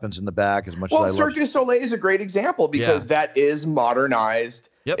what happens in the back as much as I love. Cirque du Soleil is a great example because that is modernized.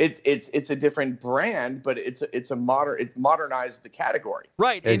 Yep. It's a different brand, but it modernized the category.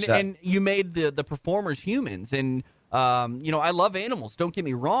 Right, and you made the performers humans, and I love animals. Don't get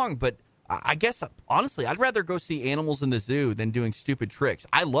me wrong, but I guess honestly, I'd rather go see animals in the zoo than doing stupid tricks.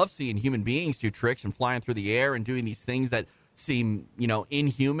 I love seeing human beings do tricks and flying through the air and doing these things that seem,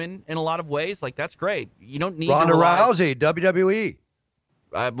 inhuman in a lot of ways. That's great. You don't need Ronda Rousey, WWE.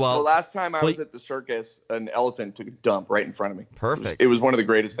 The last time I was at the circus, an elephant took a dump right in front of me. Perfect. It was one of the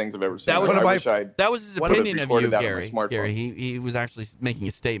greatest things I've ever seen. That was his opinion of you, Gary. Gary, he was actually making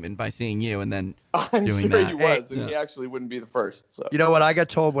a statement by seeing you and then doing that. He was, and he actually wouldn't be the first. So. You know what? I got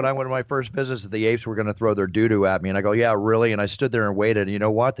told when I went to my first visits that the apes were going to throw their doo-doo at me, and I go, yeah, really? And I stood there and waited, and you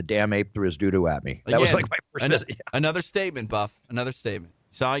know what? The damn ape threw his doo-doo at me. That was my first visit. Yeah. Another statement, Buff. Another statement.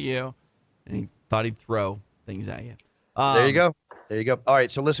 Saw you, and he thought he'd throw things at you. There you go. There you go. All right,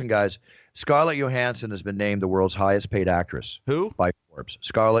 so listen, guys. Scarlett Johansson has been named the world's highest-paid actress. Who? By Forbes.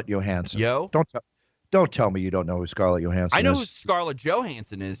 Scarlett Johansson. Don't tell me you don't know who Scarlett Johansson is. I know who Scarlett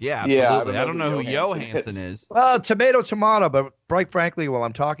Johansson is. Yeah, absolutely. I don't know who Johansson is. Well, tomato, but quite frankly, while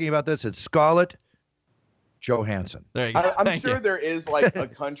I'm talking about this, it's Scarlett Johansson. There you go. I'm sure there is a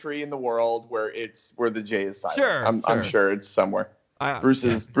country in the world where the J is silent. Sure. I'm sure it's somewhere. Bruce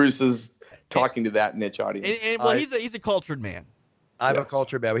is talking to that niche audience. And he's a cultured man. I'm a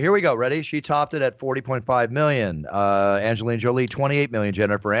culture baby. Here we go. Ready? She topped it at $40.5 million. Angelina Jolie, $28 million.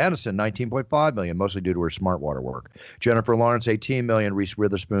 Jennifer Aniston, $19.5 million, mostly due to her smart water work. Jennifer Lawrence, $18 million. Reese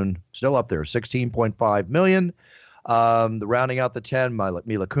Witherspoon, still up there, $16.5 million. The rounding out the 10,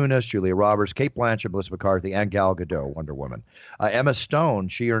 Mila Kunis, Julia Roberts, Cate Blanchett, Melissa McCarthy, and Gal Gadot, Wonder Woman. Emma Stone,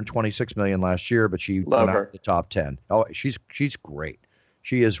 she earned $26 million last year, but she went out the top 10. Oh, she's great.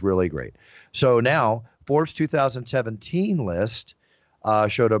 She is really great. So now, Forbes 2017 list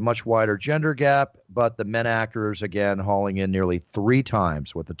showed a much wider gender gap, but the men actors, again, hauling in nearly 3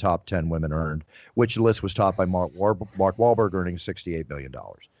 times what the top 10 women earned, which list was topped by Mark Wahlberg, earning $68 million.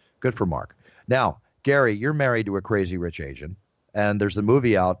 Good for Mark. Now, Gary, you're married to a crazy rich Asian, and there's the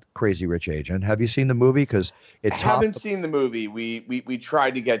movie out, Crazy Rich Asian. Have you seen the movie? Because I haven't seen the movie. We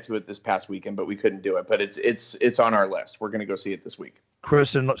tried to get to it this past weekend, but we couldn't do it. But it's on our list. We're going to go see it this week.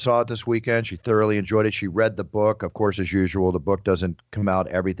 Kristen saw it this weekend. She thoroughly enjoyed it. She read the book. Of course, as usual, the book doesn't come out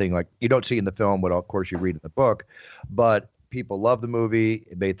everything like you don't see in the film what, of course, you read in the book. But people love the movie.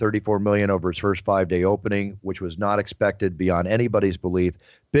 It made $34 million over its first 5-day opening, which was not expected beyond anybody's belief.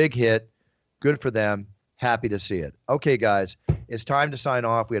 Big hit. Good for them. Happy to see it. Okay, guys, it's time to sign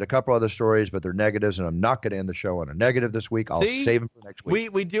off. We had a couple other stories, but they're negatives, and I'm not going to end the show on a negative this week. I'll save them for next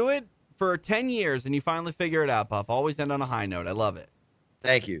week. We do it for 10 years, and you finally figure it out, Puff. Always end on a high note. I love it.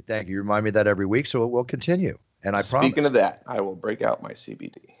 Thank you. You remind me of that every week, so it will continue. And I promise. Speaking of that, I will break out my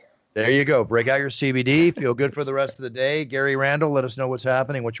CBD. There you go. Break out your CBD. Feel good for the rest of the day. Gary Randall, let us know what's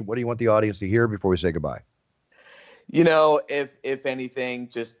happening. What do you want the audience to hear before we say goodbye? You know, if anything,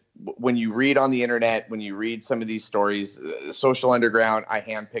 just when you read on the internet, when you read some of these stories, Social Underground, I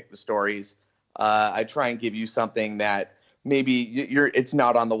handpick the stories. I try and give you something that maybe it's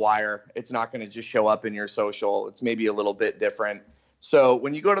not on the wire. It's not going to just show up in your social. It's maybe a little bit different. So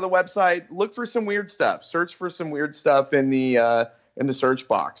when you go to the website, look for some weird stuff. Search for some weird stuff in the search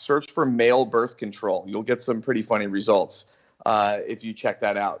box. Search for male birth control. You'll get some pretty funny results if you check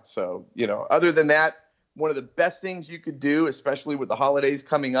that out. So, other than that, one of the best things you could do, especially with the holidays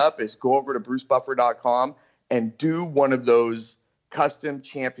coming up, is go over to brucebuffer.com and do one of those custom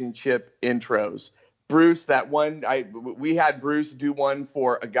championship intros. Bruce, we had Bruce do one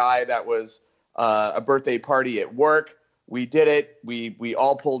for a guy that was a birthday party at work. We did it. We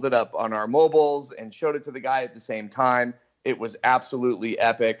all pulled it up on our mobiles and showed it to the guy at the same time. It was absolutely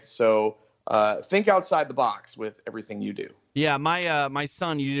epic. So think outside the box with everything you do. Yeah, my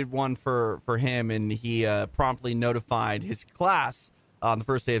son, you did one for him, and he promptly notified his class on the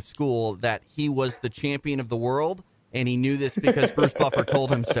first day of school that he was the champion of the world, and he knew this because Bruce Buffer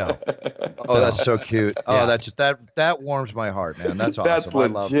told him so. Oh, that's so cute. Oh, yeah. that warms my heart, man. That's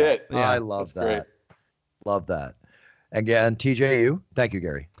awesome. That's legit. I love that. Great. Love that. Again, TJ, thank you,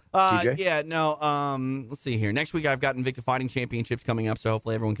 Gary. TJ? Yeah, no. Let's see here. Next week, I've got Invicta Fighting Championships coming up, so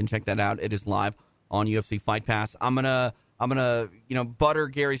hopefully everyone can check that out. It is live on UFC Fight Pass. I'm gonna butter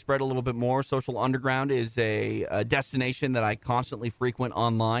Gary's bread a little bit more. Social Underground is a destination that I constantly frequent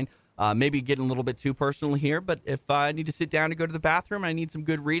online. Maybe getting a little bit too personal here, but if I need to sit down to go to the bathroom, I need some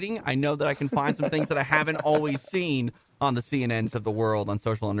good reading, I know that I can find some things that I haven't always seen on the CNNs of the world on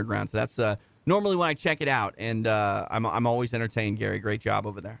Social Underground. So that's normally when I check it out, and I'm always entertained, Gary. Great job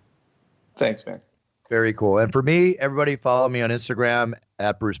over there. Thanks, man. Very cool. And for me, everybody follow me on Instagram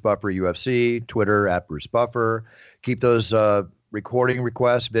at Bruce Buffer UFC, Twitter at Bruce Buffer. Keep those recording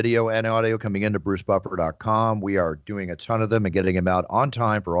requests, video and audio, coming into brucebuffer.com. We are doing a ton of them and getting them out on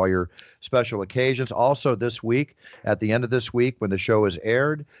time for all your special occasions. Also this week, at the end of this week, when the show is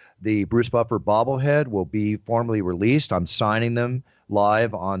aired, the Bruce Buffer bobblehead will be formally released. I'm signing them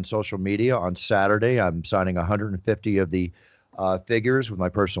live on social media on Saturday. I'm signing 150 of the figures with my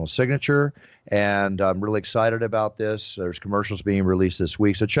personal signature, and I'm really excited about this. There's commercials being released this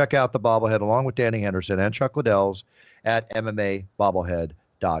week, so check out the bobblehead along with Danny Henderson and Chuck Liddell's at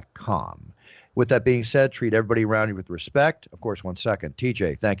MMAbobblehead.com. With that being said, treat everybody around you with respect. Of course, 1 second.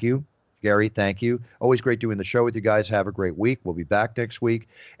 TJ, thank you. Gary, thank you. Always great doing the show with you guys. Have a great week. We'll be back next week.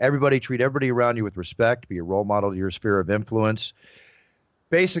 Everybody, treat everybody around you with respect. Be a role model to your sphere of influence.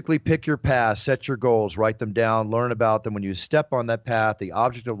 Basically, pick your path, set your goals, write them down, learn about them. When you step on that path, the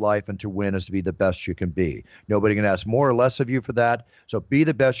object of life and to win is to be the best you can be. Nobody can ask more or less of you for that. So be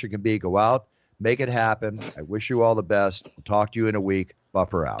the best you can be. Go out, make it happen. I wish you all the best. I'll talk to you in a week.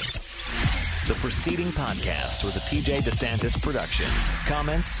 Buffer out. The preceding podcast was a TJ DeSantis production.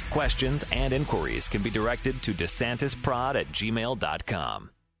 Comments, questions, and inquiries can be directed to DeSantisProd@gmail.com.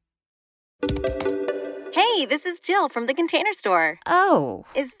 Hey, Hey, this is Jill from the Container Store. Oh.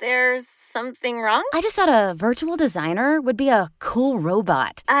 Is there something wrong? I just thought a virtual designer would be a cool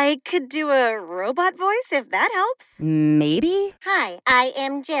robot. I could do a robot voice if that helps. Maybe? Hi, I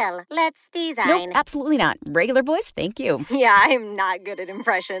am Jill. Let's design. Nope, absolutely not. Regular voice, thank you. Yeah, I'm not good at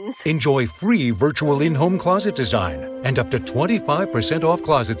impressions. Enjoy free virtual in-home closet design and up to 25% off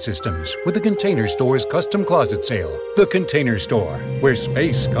closet systems with the Container Store's custom closet sale. The Container Store, where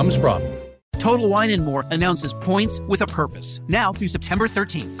space comes from. Total Wine & More announces points with a purpose. Now through September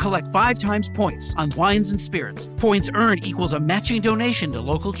 13th, collect 5 times points on wines and spirits. Points earned equals a matching donation to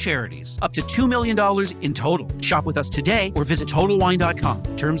local charities. Up to $2 million in total. Shop with us today or visit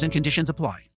TotalWine.com. Terms and conditions apply.